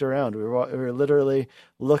we walked around. We were literally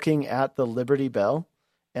looking at the Liberty Bell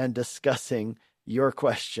and discussing your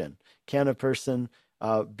question. Can a person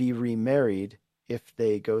be remarried if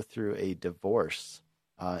they go through a divorce?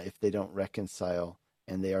 If they don't reconcile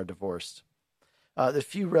and they are divorced. The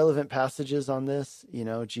few relevant passages on this,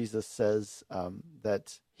 Jesus says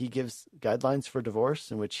that he gives guidelines for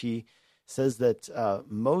divorce, in which he says that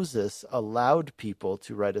Moses allowed people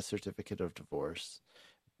to write a certificate of divorce.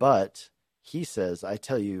 But he says, I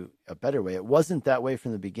tell you a better way. It wasn't that way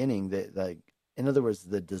from the beginning. In other words,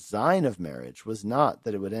 the design of marriage was not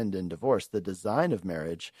that it would end in divorce. The design of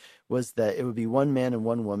marriage was that it would be one man and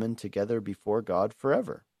one woman together before God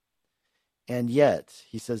forever. And yet,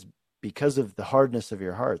 he says, because of the hardness of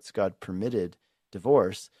your hearts, God permitted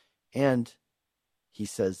divorce. And he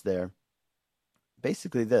says there,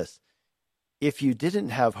 basically this: if you didn't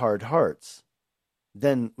have hard hearts,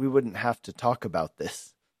 then we wouldn't have to talk about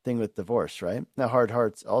this thing with divorce, right? Now, hard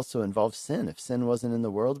hearts also involve sin. If sin wasn't in the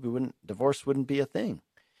world, divorce wouldn't be a thing.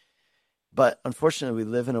 But unfortunately, we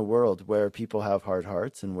live in a world where people have hard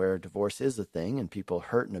hearts and where divorce is a thing, and people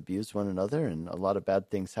hurt and abuse one another, and a lot of bad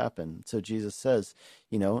things happen. So Jesus says,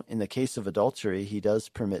 in the case of adultery, he does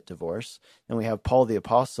permit divorce. And we have Paul the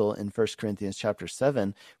Apostle in 1 Corinthians chapter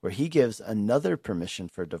 7, where he gives another permission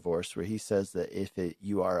for divorce, where he says that if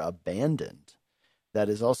you are abandoned, that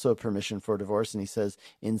is also a permission for divorce. And he says,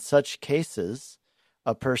 in such cases,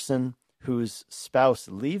 a person whose spouse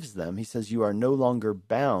leaves them, he says, you are no longer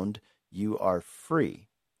bound, you are free.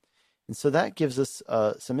 And so that gives us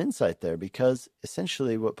some insight there, because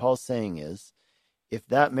essentially what Paul's saying is, if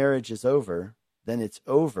that marriage is over, then it's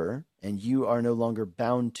over, and you are no longer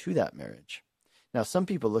bound to that marriage. Now, some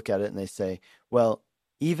people look at it and they say, well,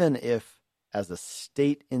 even if as a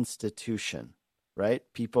state institution, right,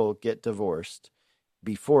 people get divorced,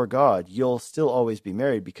 before God, you'll still always be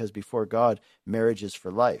married, because before God, marriage is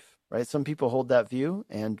for life, right? Some people hold that view,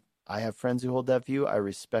 and I have friends who hold that view. I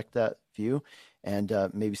respect that view, and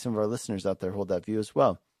maybe some of our listeners out there hold that view as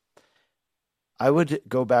well. I would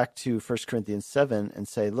go back to 1 Corinthians 7 and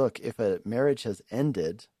say, look, if a marriage has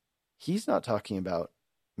ended, he's not talking about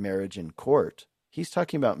marriage in court. He's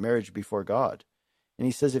talking about marriage before God. And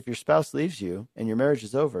he says, if your spouse leaves you and your marriage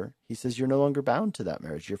is over, he says you're no longer bound to that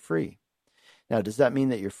marriage. You're free. Now, does that mean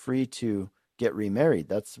that you're free to get remarried?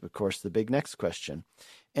 That's, of course, the big next question.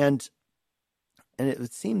 And it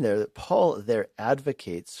would seem there that Paul there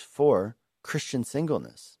advocates for Christian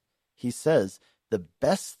singleness. He says the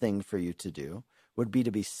best thing for you to do would be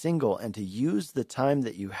to be single and to use the time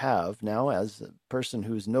that you have now as a person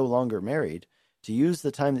who's no longer married, to use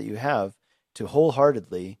the time that you have to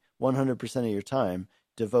wholeheartedly, 100% of your time,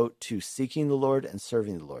 devote to seeking the Lord and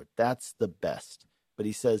serving the Lord. That's the best. But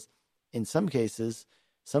he says, in some cases,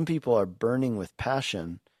 some people are burning with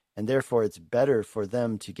passion, and therefore it's better for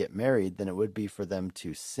them to get married than it would be for them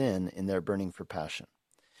to sin in their burning for passion.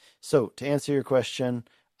 So to answer your question,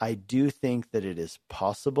 I do think that it is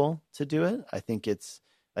possible to do it. I think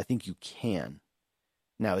you can.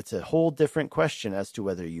 Now, it's a whole different question as to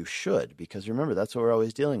whether you should, because remember, that's what we're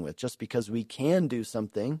always dealing with. Just because we can do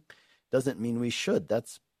something doesn't mean we should.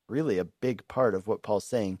 That's really a big part of what Paul's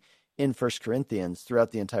saying in 1 Corinthians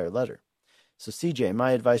throughout the entire letter. So CJ,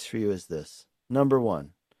 my advice for you is this. Number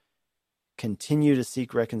one, continue to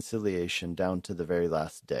seek reconciliation down to the very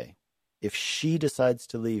last day. If she decides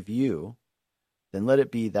to leave you, then let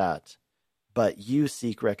it be that. But you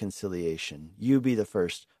seek reconciliation. You be the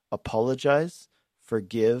first. Apologize,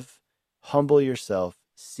 forgive, humble yourself,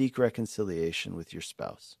 seek reconciliation with your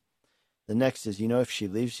spouse. The next is, if she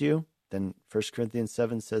leaves you, then 1 Corinthians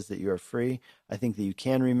 7 says that you are free. I think that you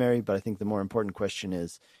can remarry, but I think the more important question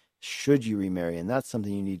is, should you remarry? And that's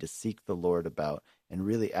something you need to seek the Lord about and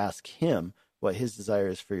really ask him what his desire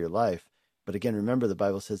is for your life. But again, remember, the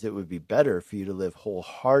Bible says it would be better for you to live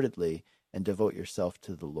wholeheartedly and devote yourself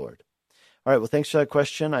to the Lord. All right, well, thanks for that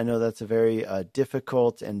question. I know that's a very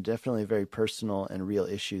difficult and definitely a very personal and real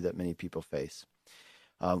issue that many people face.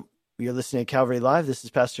 You're listening to Calvary Live. This is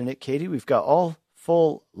Pastor Nick Cady. We've got all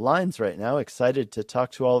full lines right now. Excited to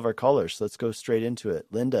talk to all of our callers. So let's go straight into it.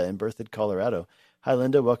 Linda in Berthoud, Colorado. Hi,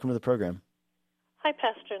 Linda. Welcome to the program. Hi,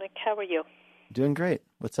 Pastor Nick. How are you? Doing great.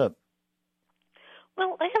 What's up?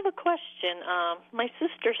 Well, I have a question. My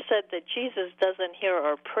sister said that Jesus doesn't hear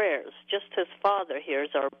our prayers, just his Father hears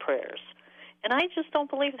our prayers. And I just don't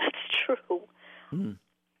believe that's true.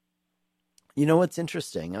 You know what's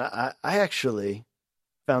interesting? And I actually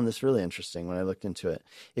found this really interesting when I looked into it.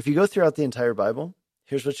 If you go throughout the entire Bible,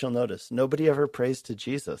 here's what you'll notice. Nobody ever prays to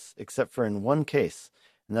Jesus except for in one case,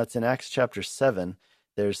 and that's in Acts chapter 7.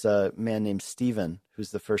 There's a man named Stephen,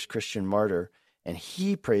 who's the first Christian martyr, and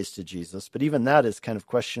he prays to Jesus. But even that is kind of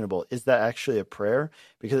questionable. Is that actually a prayer?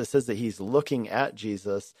 Because it says that he's looking at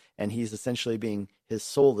Jesus, and he's essentially his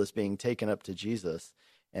soul is being taken up to Jesus.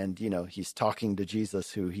 And, he's talking to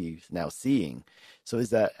Jesus, who he's now seeing. So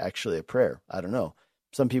is that actually a prayer? I don't know.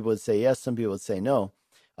 Some people would say yes, some people would say no.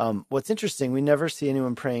 What's interesting, we never see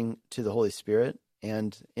anyone praying to the Holy Spirit.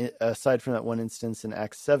 And aside from that one instance in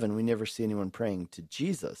Acts 7, we never see anyone praying to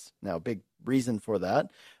Jesus. Now, a big reason for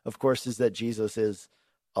that, of course, is that Jesus is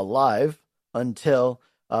alive until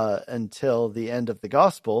the end of the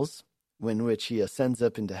Gospels, in which he ascends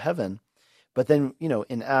up into heaven. But then,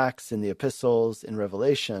 in Acts, in the epistles, in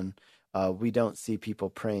Revelation, we don't see people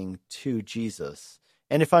praying to Jesus.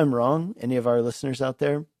 And if I'm wrong, any of our listeners out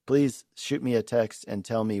there, please shoot me a text and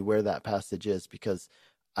tell me where that passage is, because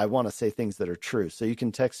I want to say things that are true. So you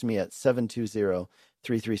can text me at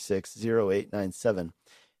 720-336-0897.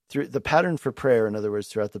 The pattern for prayer, in other words,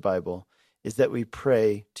 throughout the Bible, is that we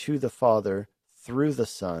pray to the Father through the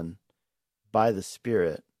Son by the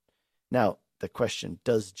Spirit. Now, the question,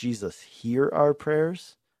 does Jesus hear our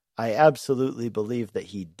prayers? I absolutely believe that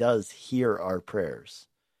he does hear our prayers,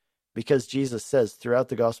 because Jesus says throughout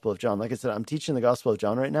the Gospel of John, like I said, I'm teaching the Gospel of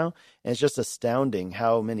John right now, and it's just astounding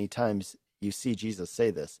how many times you see Jesus say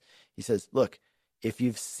this. He says, look, if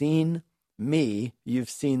you've seen me, you've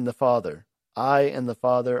seen the Father. I and the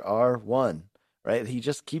Father are one, right? He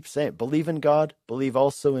just keeps saying, believe in God, believe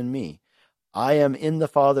also in me. I am in the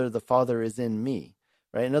Father is in me,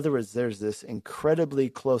 right? In other words, there's this incredibly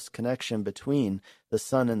close connection between the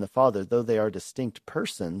Son and the Father. Though they are distinct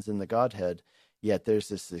persons in the Godhead, yet there's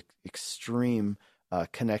this extreme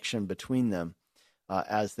connection between them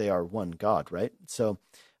as they are one God, right? So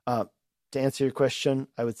to answer your question,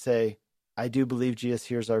 I would say I do believe Jesus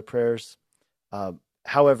hears our prayers.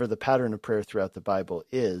 However, the pattern of prayer throughout the Bible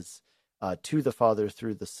is to the Father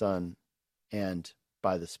through the Son and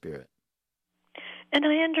by the Spirit. And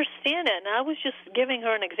I understand it. And I was just giving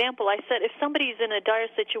her an example. I said, if somebody's in a dire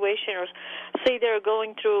situation, or say they're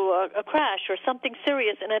going through a crash or something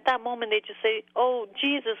serious, and at that moment they just say, oh,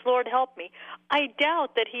 Jesus, Lord, help me, I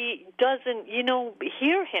doubt that he doesn't,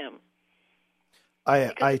 hear him.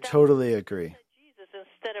 I totally agree. Jesus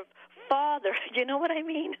instead of Father. You know what I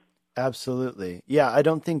mean? Absolutely. Yeah, I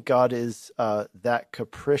don't think God is that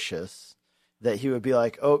capricious that he would be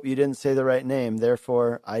like, oh, you didn't say the right name,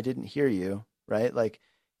 therefore I didn't hear you, right? Like,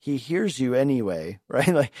 he hears you anyway, right?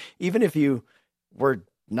 Like, even if you were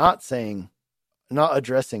not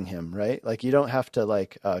addressing him, right? Like, you don't have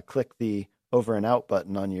to click the over and out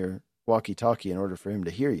button on your walkie-talkie in order for him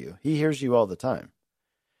to hear you. He hears you all the time.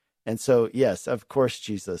 And so, yes, of course,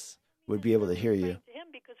 Jesus would be able to hear you. To him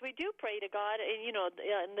because we do pray to God, and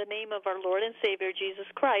in the name of our Lord and Savior Jesus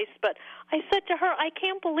Christ. But I said to her, I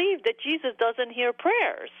can't believe that Jesus doesn't hear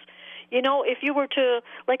prayers. If you were to,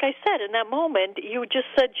 like I said, in that moment, you just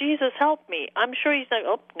said, Jesus, help me. I'm sure he's like,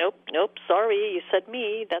 oh, nope, sorry, you said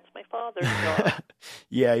me. That's my Father. So.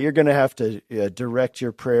 Yeah, you're going to have to direct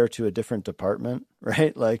your prayer to a different department,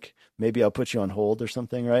 right? Like maybe I'll put you on hold or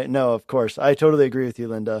something, right? No, of course. I totally agree with you,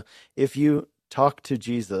 Linda. If you talk to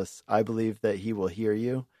Jesus, I believe that he will hear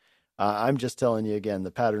you. I'm just telling you again,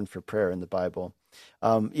 the pattern for prayer in the Bible.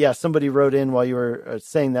 Somebody wrote in while you were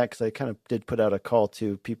saying that, because I kind of did put out a call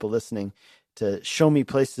to people listening to show me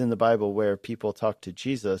places in the Bible where people talk to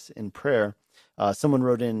Jesus in prayer. Someone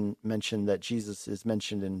wrote in, mentioned that Jesus is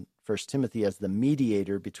mentioned in 1 Timothy as the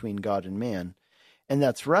mediator between God and man. And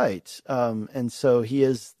that's right. And so he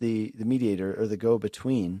is the mediator, or the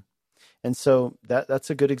go-between. And so that's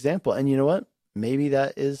a good example. And you know what? Maybe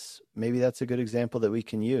that's a good example that we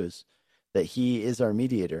can use, that he is our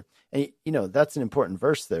mediator. And, that's an important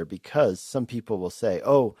verse there, because some people will say,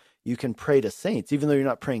 oh, you can pray to saints, even though you're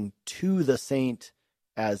not praying to the saint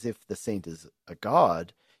as if the saint is a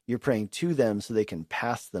god. You're praying to them so they can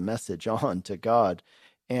pass the message on to God.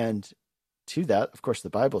 And to that, of course, the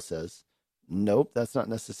Bible says, nope, that's not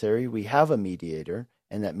necessary. We have a mediator,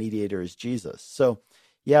 and that mediator is Jesus. So,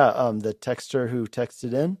 the texter who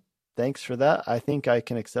texted in, thanks for that. I think I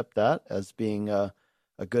can accept that as being a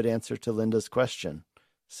good answer to Linda's question.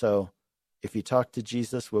 So if you talk to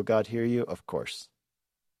Jesus, will God hear you? Of course.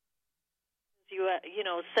 You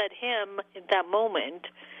said him in that moment,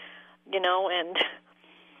 and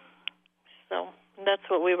so that's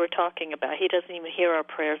what we were talking about. He doesn't even hear our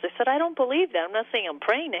prayers. I said, I don't believe that. I'm not saying I'm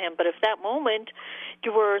praying to him, but if that moment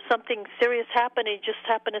you were something serious happened and you just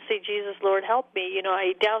happened to say, Jesus, Lord, help me,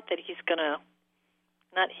 I doubt that he's going to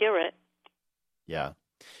not hear it. Yeah.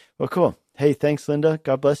 Well, cool. Hey, thanks, Linda.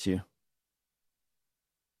 God bless you.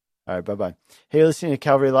 All right, bye-bye. Hey, you're listening to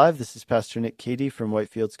Calvary Live. This is Pastor Nick Cady from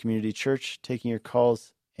Whitefields Community Church, taking your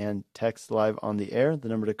calls and texts live on the air. The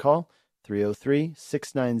number to call,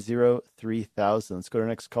 303-690-3000. Let's go to our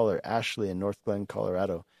next caller, Ashley in North Glen,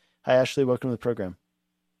 Colorado. Hi, Ashley. Welcome to the program.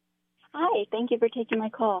 Hi. Thank you for taking my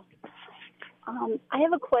call. I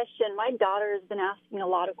have a question. My daughter has been asking a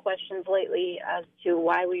lot of questions lately as to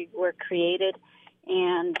why we were created.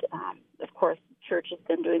 And, of course, church has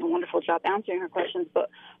been doing a wonderful job answering her questions. But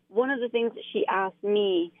one of the things that she asked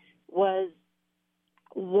me was,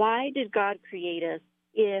 why did God create us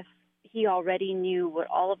if he already knew what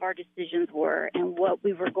all of our decisions were and what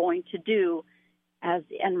we were going to do as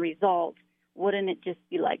the end result? Wouldn't it just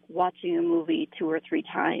be like watching a movie 2 or 3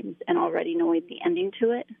 times and already knowing the ending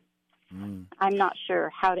to it? I'm not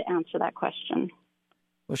sure how to answer that question.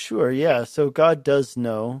 Well, sure, yeah. So God does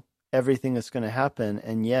know everything that's going to happen,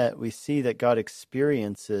 and yet we see that God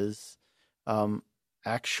experiences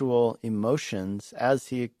actual emotions as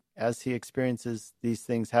he experiences these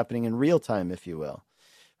things happening in real time, if you will.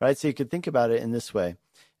 Right? So you could think about it in this way.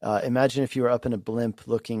 Imagine if you were up in a blimp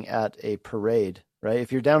looking at a parade, right?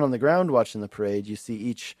 If you're down on the ground watching the parade, you see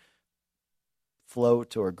each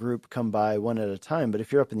float or group come by one at a time. But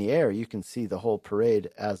if you're up in the air, you can see the whole parade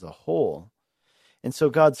as a whole. And so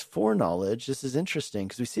God's foreknowledge, this is interesting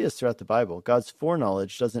because we see this throughout the Bible. God's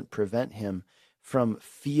foreknowledge doesn't prevent him from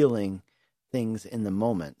feeling things in the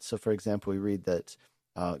moment. So, for example, we read that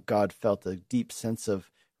God felt a deep sense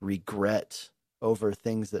of regret over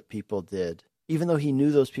things that people did, even though he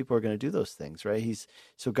knew those people were going to do those things, right? In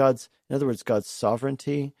other words, God's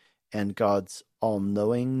sovereignty and God's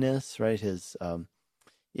all-knowingness, right? His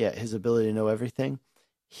ability to know everything.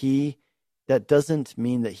 That doesn't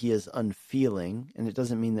mean that he is unfeeling, and it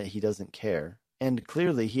doesn't mean that he doesn't care. And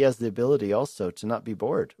clearly, he has the ability also to not be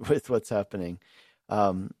bored with what's happening.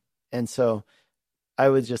 And so I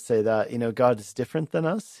would just say that, God is different than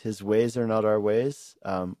us. His ways are not our ways.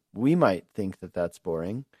 We might think that that's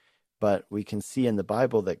boring, but we can see in the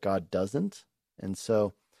Bible that God doesn't. And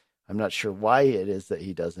so I'm not sure why it is that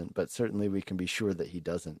he doesn't, but certainly we can be sure that he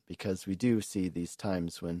doesn't, because we do see these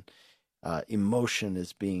times when emotion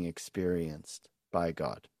is being experienced by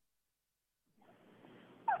God.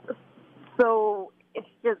 So it's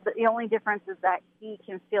just the only difference is that he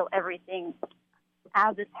can feel everything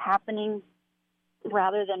as it's happening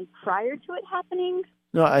rather than prior to it happening.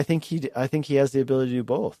 No, I think he has the ability to do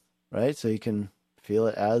both, right? So he can feel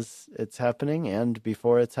it as it's happening and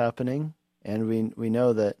before it's happening. And we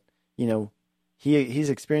know that, he's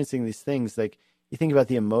experiencing these things. Like, you think about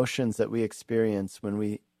the emotions that we experience when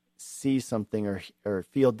we see something or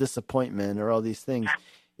feel disappointment or all these things.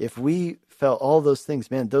 If we felt all those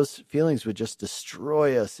things, man, those feelings would just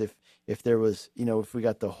destroy us if there was, if we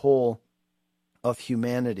got the whole of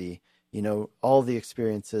humanity, all the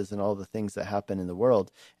experiences and all the things that happen in the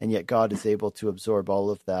world, and yet God is able to absorb all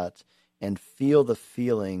of that and feel the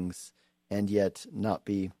feelings and yet not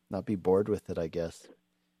be bored with it, I guess.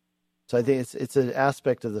 So I think it's an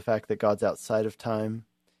aspect of the fact that God's outside of time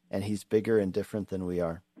and he's bigger and different than we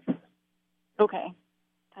are. Okay.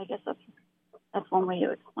 I guess that's one way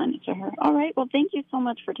to explain it to her. All right. Well, thank you so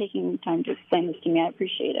much for taking time to explain this to me. I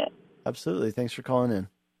appreciate it. Absolutely. Thanks for calling in.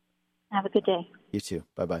 Have a good day. You too.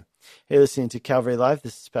 Bye-bye. Hey, listening to Calvary Live.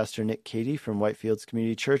 This is Pastor Nick Cady from Whitefields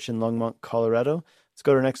Community Church in Longmont, Colorado. Let's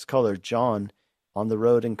go to our next caller, John, on the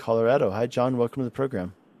road in Colorado. Hi, John. Welcome to the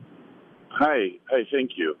program. Hi.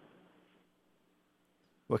 Thank you.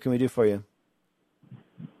 What can we do for you?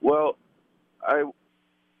 Well,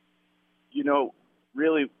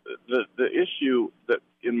 really the issue that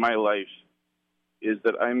in my life is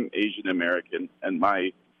that I'm Asian American, and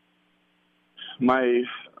my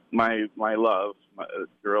love,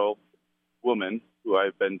 woman who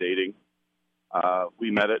I've been dating,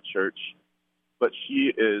 we met at church, but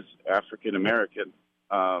she is African American,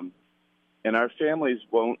 and our families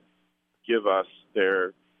won't give us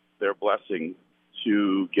their blessing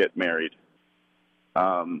to get married,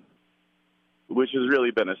 which has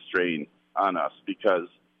really been a strain on us because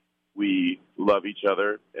we love each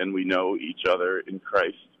other and we know each other in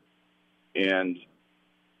Christ, and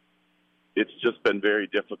it's just been very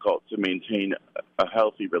difficult to maintain a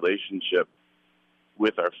healthy relationship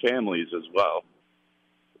with our families as well.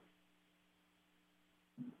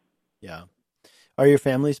 Yeah. Are your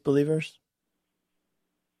families believers?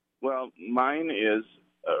 Well, mine is.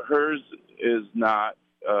 Hers is not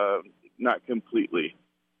completely.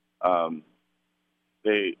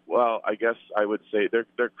 I guess I would say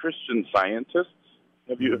they're Christian Scientists.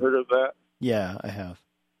 Have you heard of that? Yeah, I have.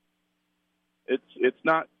 It's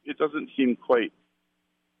not. It doesn't seem quite.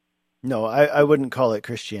 No, I wouldn't call it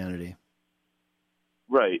Christianity.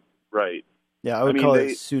 Right. Yeah, I would call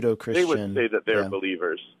it pseudo-Christian. They would say that they're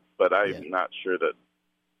believers, but I'm not sure that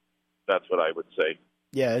that's what I would say.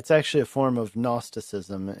 Yeah, it's actually a form of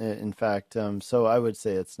Gnosticism, in fact. So I would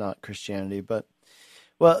say it's not Christianity. But,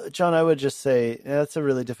 well, John, I would just say that's a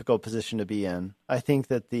really difficult position to be in. I think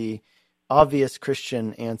that the obvious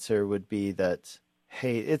Christian answer would be that,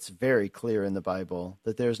 hey, it's very clear in the Bible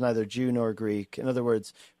that there's neither Jew nor Greek. In other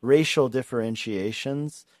words, racial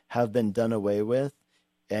differentiations have been done away with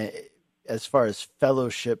as far as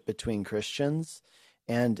fellowship between Christians.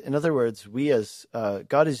 And in other words, we as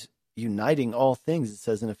God is uniting all things, it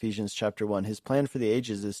says in Ephesians chapter 1. His plan for the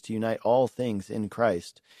ages is to unite all things in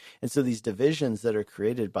Christ. And so these divisions that are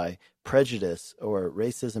created by prejudice or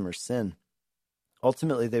racism or sin,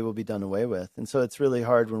 ultimately they will be done away with. And so it's really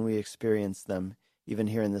hard when we experience them, even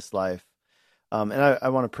here in this life. And I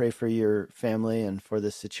want to pray for your family and for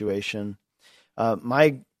this situation.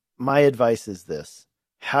 My advice is this: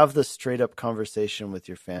 have the straight up conversation with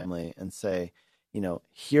your family and say,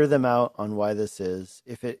 hear them out on why this is.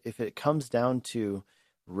 If it comes down to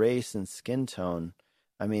race and skin tone,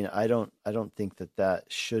 I mean, I don't think that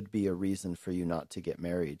should be a reason for you not to get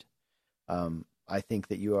married. I think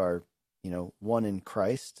that you are, one in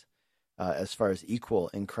Christ, as far as equal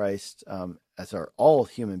in Christ, as are all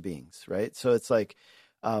human beings, right? So it's like,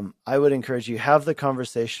 I would encourage you, have the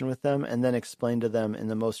conversation with them and then explain to them in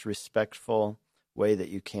the most respectful way that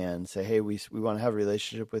you can. Say, hey, we want to have a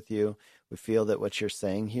relationship with you. We feel that what you're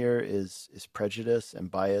saying here is prejudice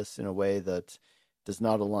and bias in a way that does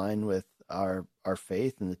not align with our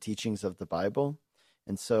faith and the teachings of the Bible.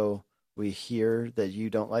 And so we hear that you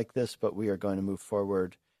don't like this, but we are going to move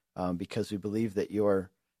forward because we believe that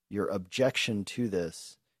your objection to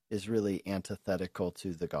this is really antithetical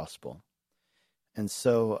to the gospel. And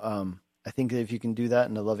so I think that if you can do that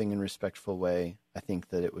in a loving and respectful way, I think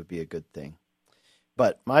that it would be a good thing.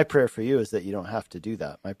 But my prayer for you is that you don't have to do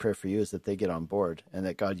that. My prayer for you is that they get on board and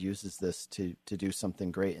that God uses this to do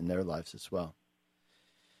something great in their lives as well.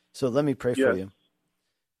 So let me pray for you.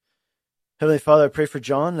 Heavenly Father, I pray for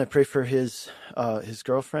John, and I pray for his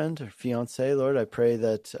girlfriend or fiance. Lord, I pray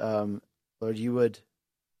that, Lord, you would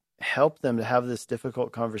help them to have this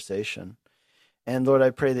difficult conversation. And Lord,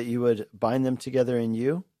 I pray that you would bind them together in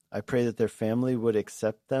you. I pray that their family would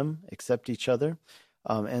accept each other.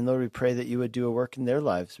 And Lord, we pray that you would do a work in their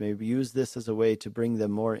lives. Maybe use this as a way to bring them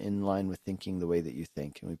more in line with thinking the way that you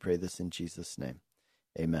think. And we pray this in Jesus' name.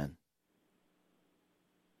 Amen.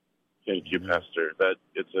 Thank you, Pastor.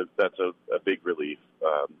 That's a big relief,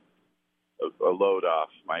 a load off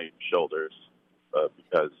my shoulders,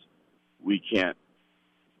 because we can't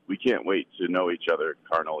wait to know each other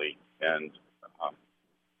carnally, and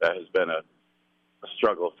that has been a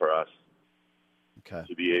struggle for us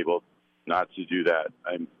to be able not to do that.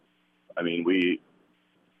 I mean, we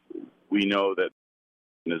know that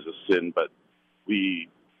it is a sin, but we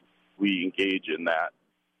engage in that.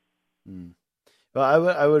 Well,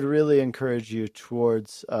 I would really encourage you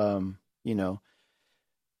towards,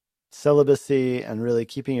 celibacy and really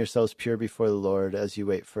keeping yourselves pure before the Lord as you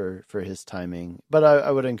wait for his timing. But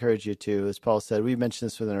I would encourage you to, as Paul said, we mentioned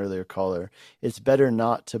this with an earlier caller, it's better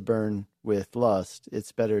not to burn with lust.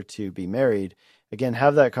 It's better to be married. Again,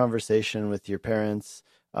 have that conversation with your parents.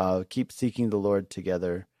 Keep seeking the Lord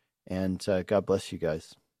together. And God bless you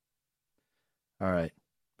guys. All right.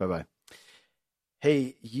 Bye-bye.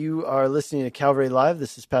 Hey, you are listening to Calvary Live.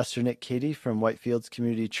 This is Pastor Nick Cady from Whitefields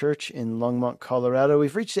Community Church in Longmont, Colorado.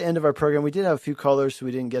 We've reached the end of our program. We did have a few callers who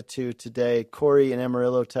we didn't get to today. Corey in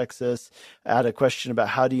Amarillo, Texas, had a question about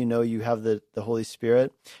how do you know you have the Holy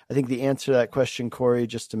Spirit? I think the answer to that question, Corey,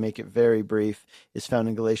 just to make it very brief, is found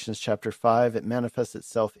in Galatians chapter 5. It manifests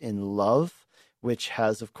itself in love, which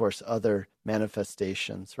has, of course, other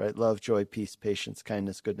manifestations, right? Love, joy, peace, patience,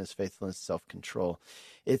 kindness, goodness, faithfulness, self-control.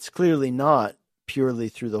 It's clearly not purely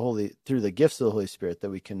through the gifts of the Holy Spirit that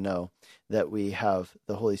we can know that we have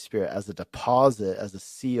the Holy Spirit as a deposit, as a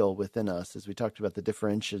seal within us, as we talked about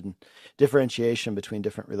the differentiation between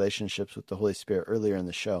different relationships with the Holy Spirit earlier in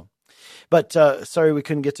the show. But sorry we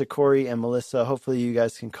couldn't get to Corey and Melissa. Hopefully you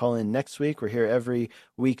guys can call in next week. We're here every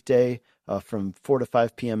weekday from 4 to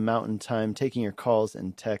 5 p.m. Mountain Time, taking your calls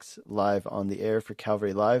and texts live on the air for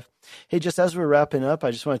Calvary Live. Hey, just as we're wrapping up,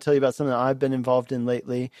 I just want to tell you about something that I've been involved in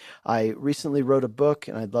lately. I recently wrote a book,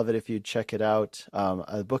 and I'd love it if you'd check it out.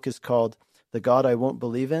 The book is called The God I Won't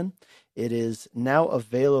Believe In. It is now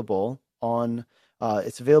available on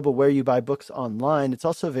it's available where you buy books online. It's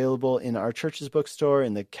also available in our church's bookstore,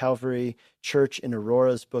 in the Calvary Church in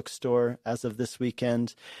Aurora's bookstore as of this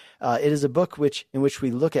weekend. It is a book in which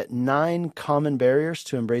we look at 9 common barriers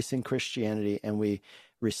to embracing Christianity, and we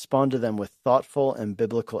respond to them with thoughtful and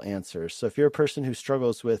biblical answers. So if you're a person who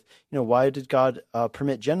struggles with, why did God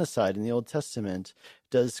permit genocide in the Old Testament?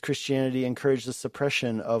 Does Christianity encourage the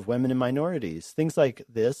suppression of women and minorities? Things like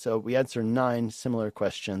this. So we answer 9 similar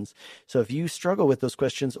questions. So if you struggle with those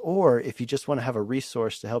questions, or if you just want to have a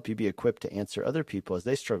resource to help you be equipped to answer other people as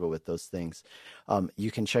they struggle with those things,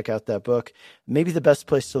 you can check out that book. Maybe the best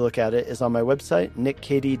place to look at it is on my website,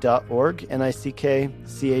 nickcady.org,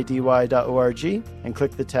 nickcady.org, and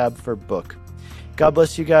click the tab for book. God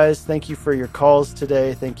bless you guys. Thank you for your calls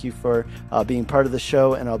today. Thank you for being part of the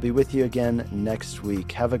show, and I'll be with you again next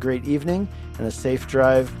week. Have a great evening and a safe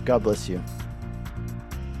drive. God bless you.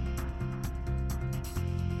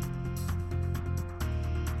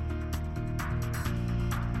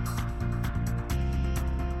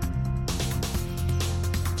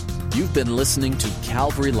 You've been listening to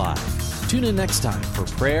Calvary Live. Tune in next time for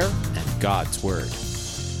prayer and God's Word.